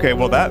 Okay,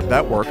 well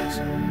that works.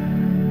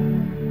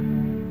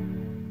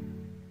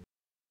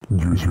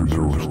 Use your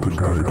nose to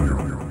guide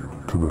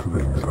you to the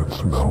things that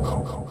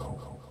smell.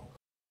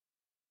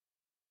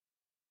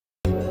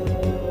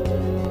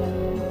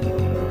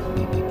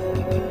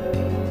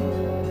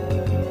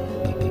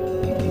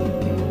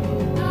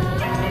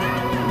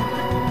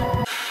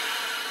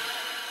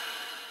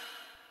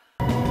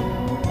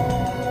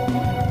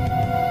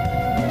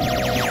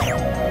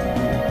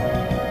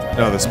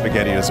 No, the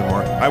spaghetti doesn't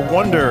work. I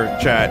wonder,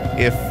 chat,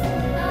 if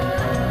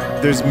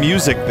there's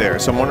music there.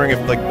 So I'm wondering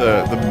if, like,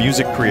 the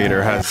music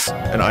creator has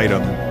an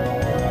item.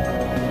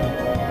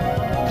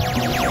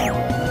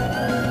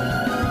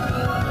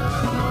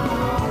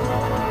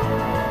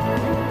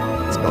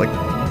 It's got, like,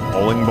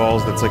 bowling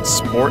balls that's, like,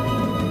 sport.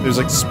 There's,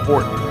 like,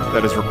 sport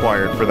that is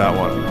required for that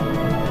one.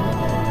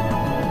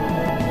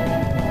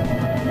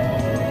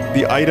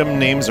 The item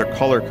names are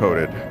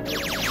color-coded.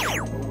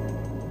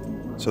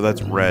 So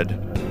that's red.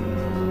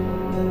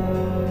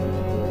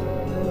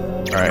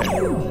 Alright.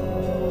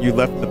 You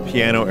left the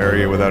piano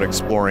area without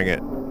exploring it.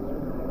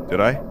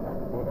 Did I?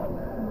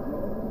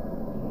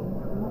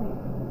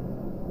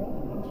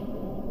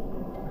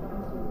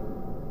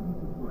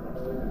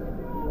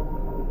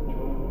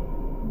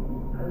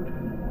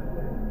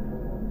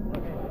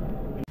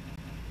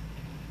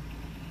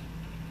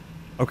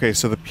 Okay,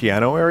 so the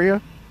piano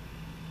area?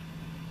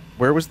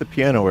 Where was the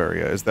piano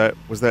area? Was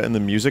that in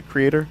the music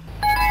creator?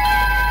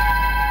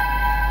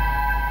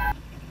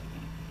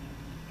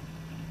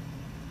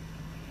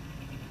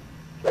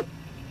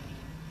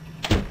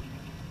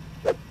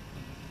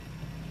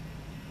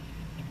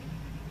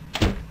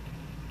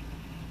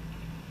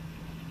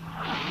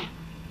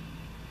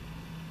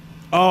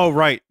 Oh,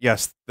 right.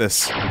 Yes,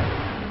 this.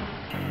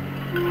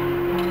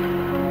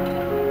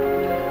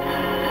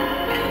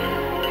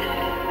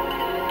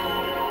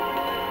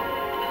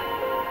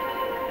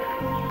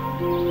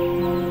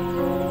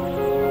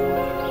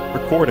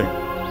 Recording.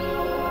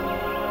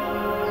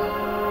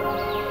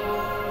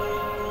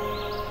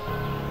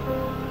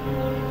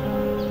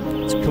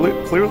 It's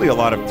clearly a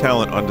lot of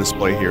talent on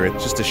display here.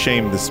 It's just a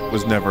shame this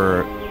was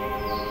never...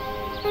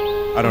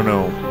 I don't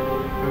know.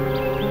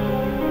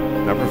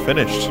 Never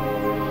finished.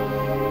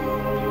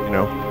 You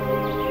know?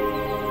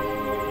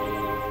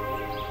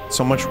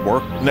 So much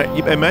work.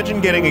 Imagine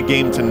getting a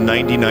game to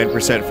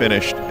 99%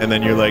 finished, and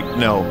then you're like,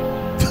 no.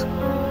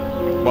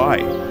 Why?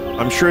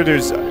 I'm sure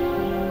there's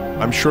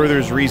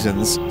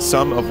reasons,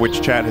 some of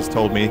which chat has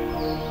told me,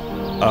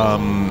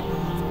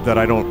 that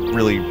I don't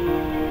really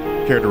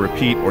care to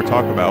repeat or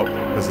talk about,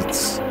 because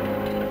it's,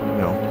 you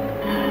know...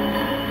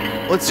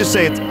 Let's just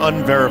say it's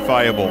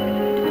unverifiable.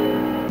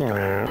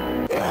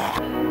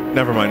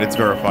 Never mind, it's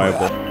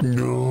verifiable.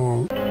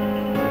 No.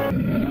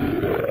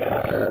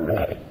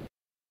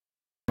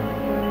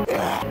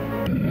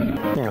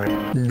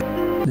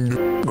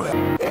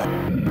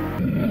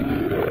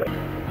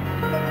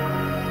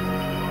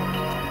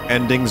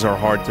 Endings are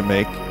hard to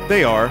make.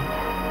 They are.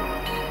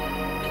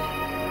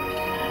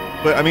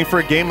 But I mean, for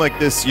a game like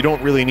this, you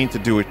don't really need to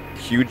do a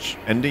huge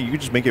ending. You can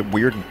just make it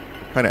weird and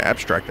kind of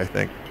abstract, I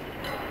think.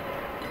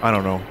 I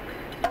don't know.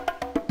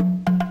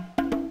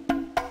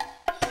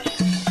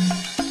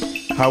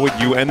 How would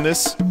you end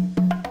this?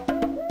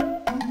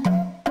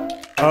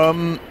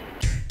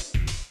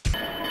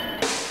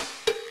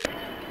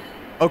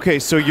 Okay,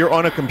 so you're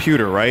on a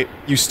computer, right?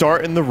 You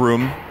start in the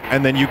room,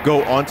 and then you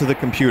go onto the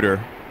computer.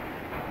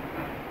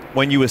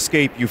 When you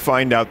escape, you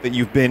find out that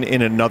you've been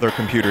in another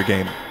computer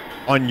game.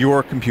 On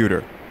your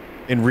computer.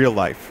 In real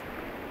life.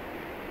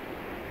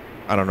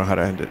 I don't know how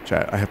to end it,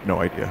 chat. I have no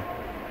idea.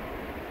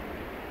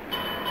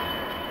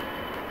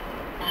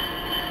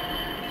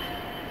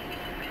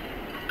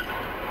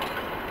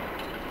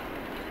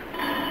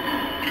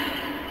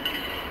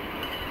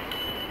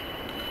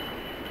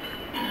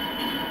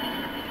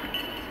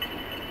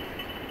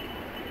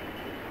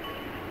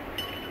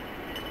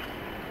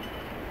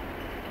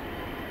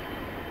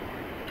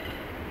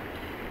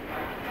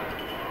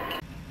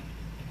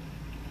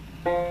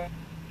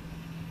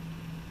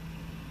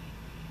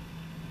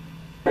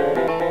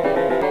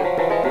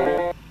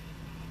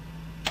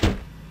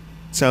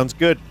 Sounds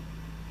good.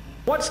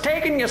 What's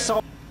taking you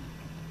so...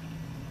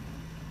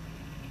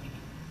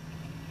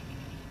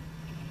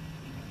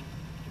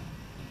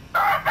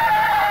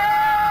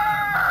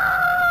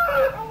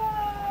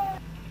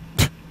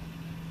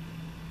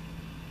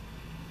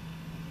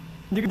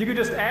 You could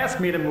just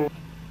ask me to move.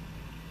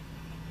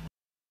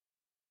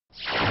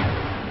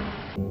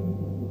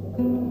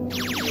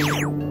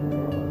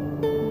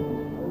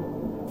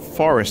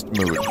 Forest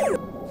mood.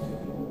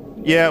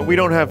 Yeah, we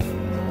don't have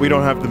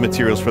the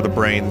materials for the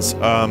brains.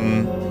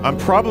 I'm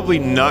probably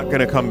not going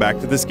to come back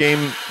to this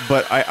game,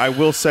 but I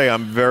will say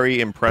I'm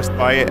very impressed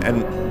by it,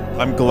 and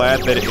I'm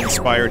glad that it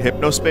inspired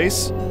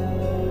Hypnospace.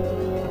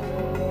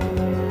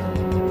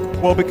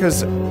 Well,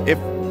 because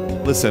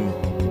listen,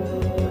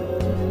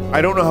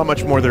 I don't know how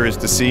much more there is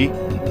to see.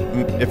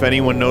 If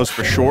anyone knows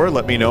for sure,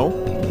 let me know.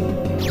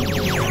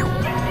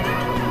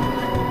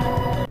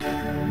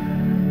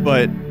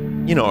 But,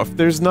 you know, if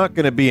there's not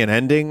going to be an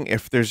ending,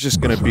 if there's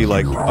just going to be,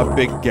 like, a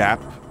big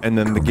gap, and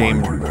then the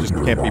game just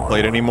can't be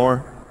played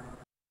anymore.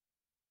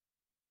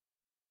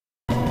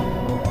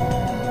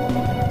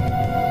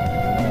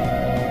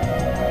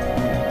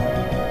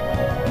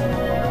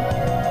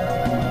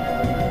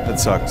 That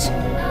sucks.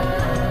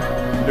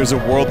 There's a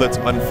world that's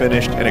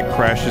unfinished and it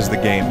crashes the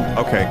game.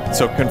 Okay,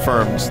 so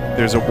confirmed.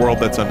 There's a world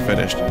that's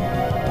unfinished.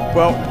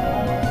 Well,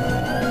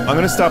 I'm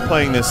gonna stop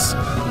playing this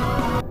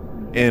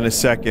in a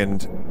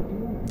second.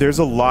 There's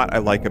a lot I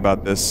like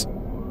about this.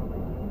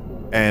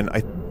 And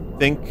I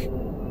think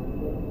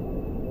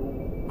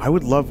I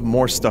would love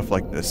more stuff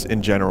like this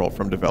in general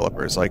from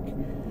developers. Like,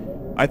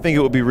 I think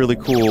it would be really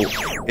cool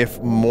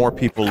if more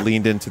people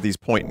leaned into these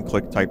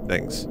point-and-click type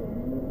things.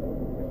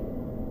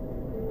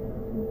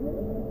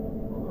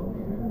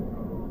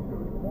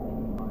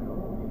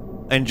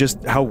 And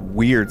just how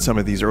weird some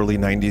of these early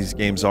 90s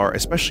games are,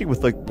 especially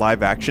with, like,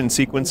 live-action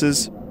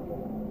sequences.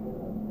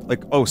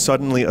 Like, oh,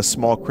 suddenly a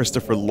small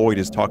Christopher Lloyd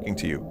is talking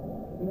to you.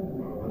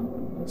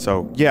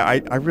 So, yeah,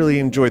 I really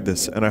enjoyed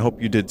this, and I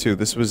hope you did too.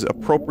 This was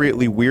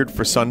appropriately weird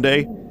for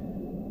Sunday.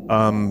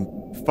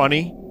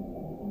 Funny.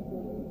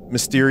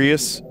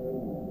 Mysterious.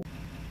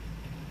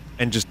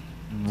 And just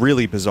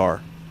really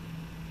bizarre.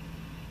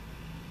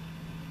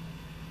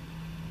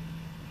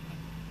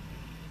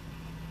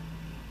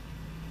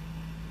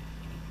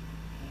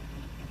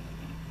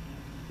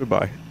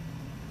 Goodbye.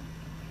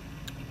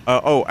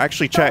 Oh,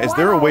 actually, chat, is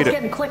there a way to...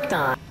 getting clicked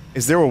on.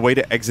 Is there a way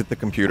to exit the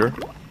computer?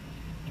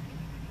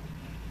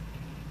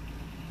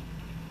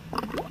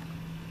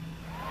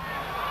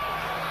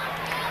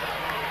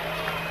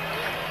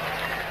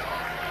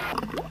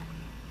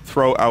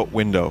 Throw out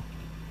window.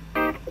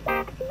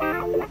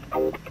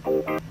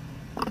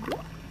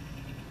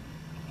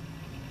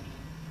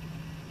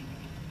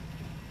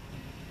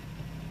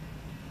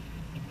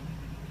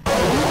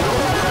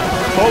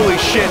 Holy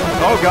shit!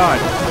 Oh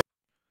god!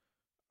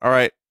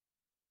 Alright.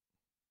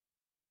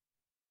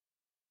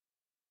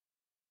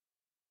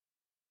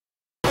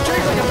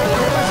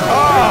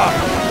 Ah!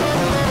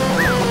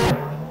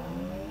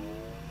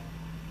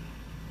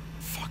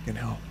 Fucking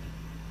hell.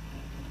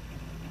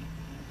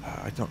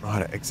 I don't know how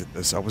to exit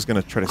this. I was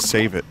gonna try to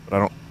save it, but I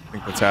don't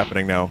think that's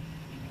happening now.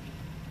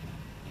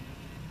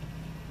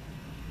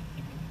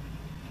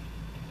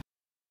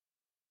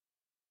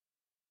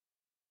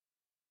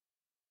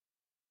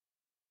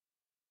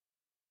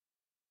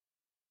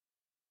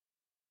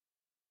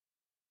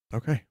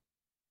 Okay.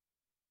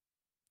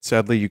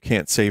 Sadly, you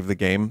can't save the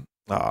game.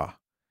 Ah.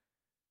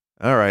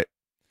 Alright.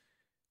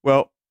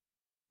 Well,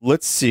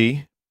 let's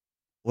see.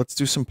 Let's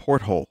do some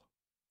porthole.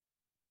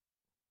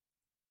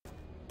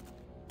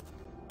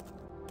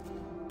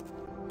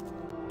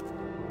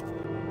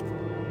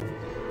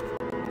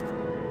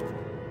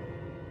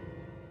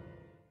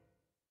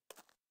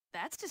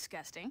 That's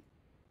disgusting.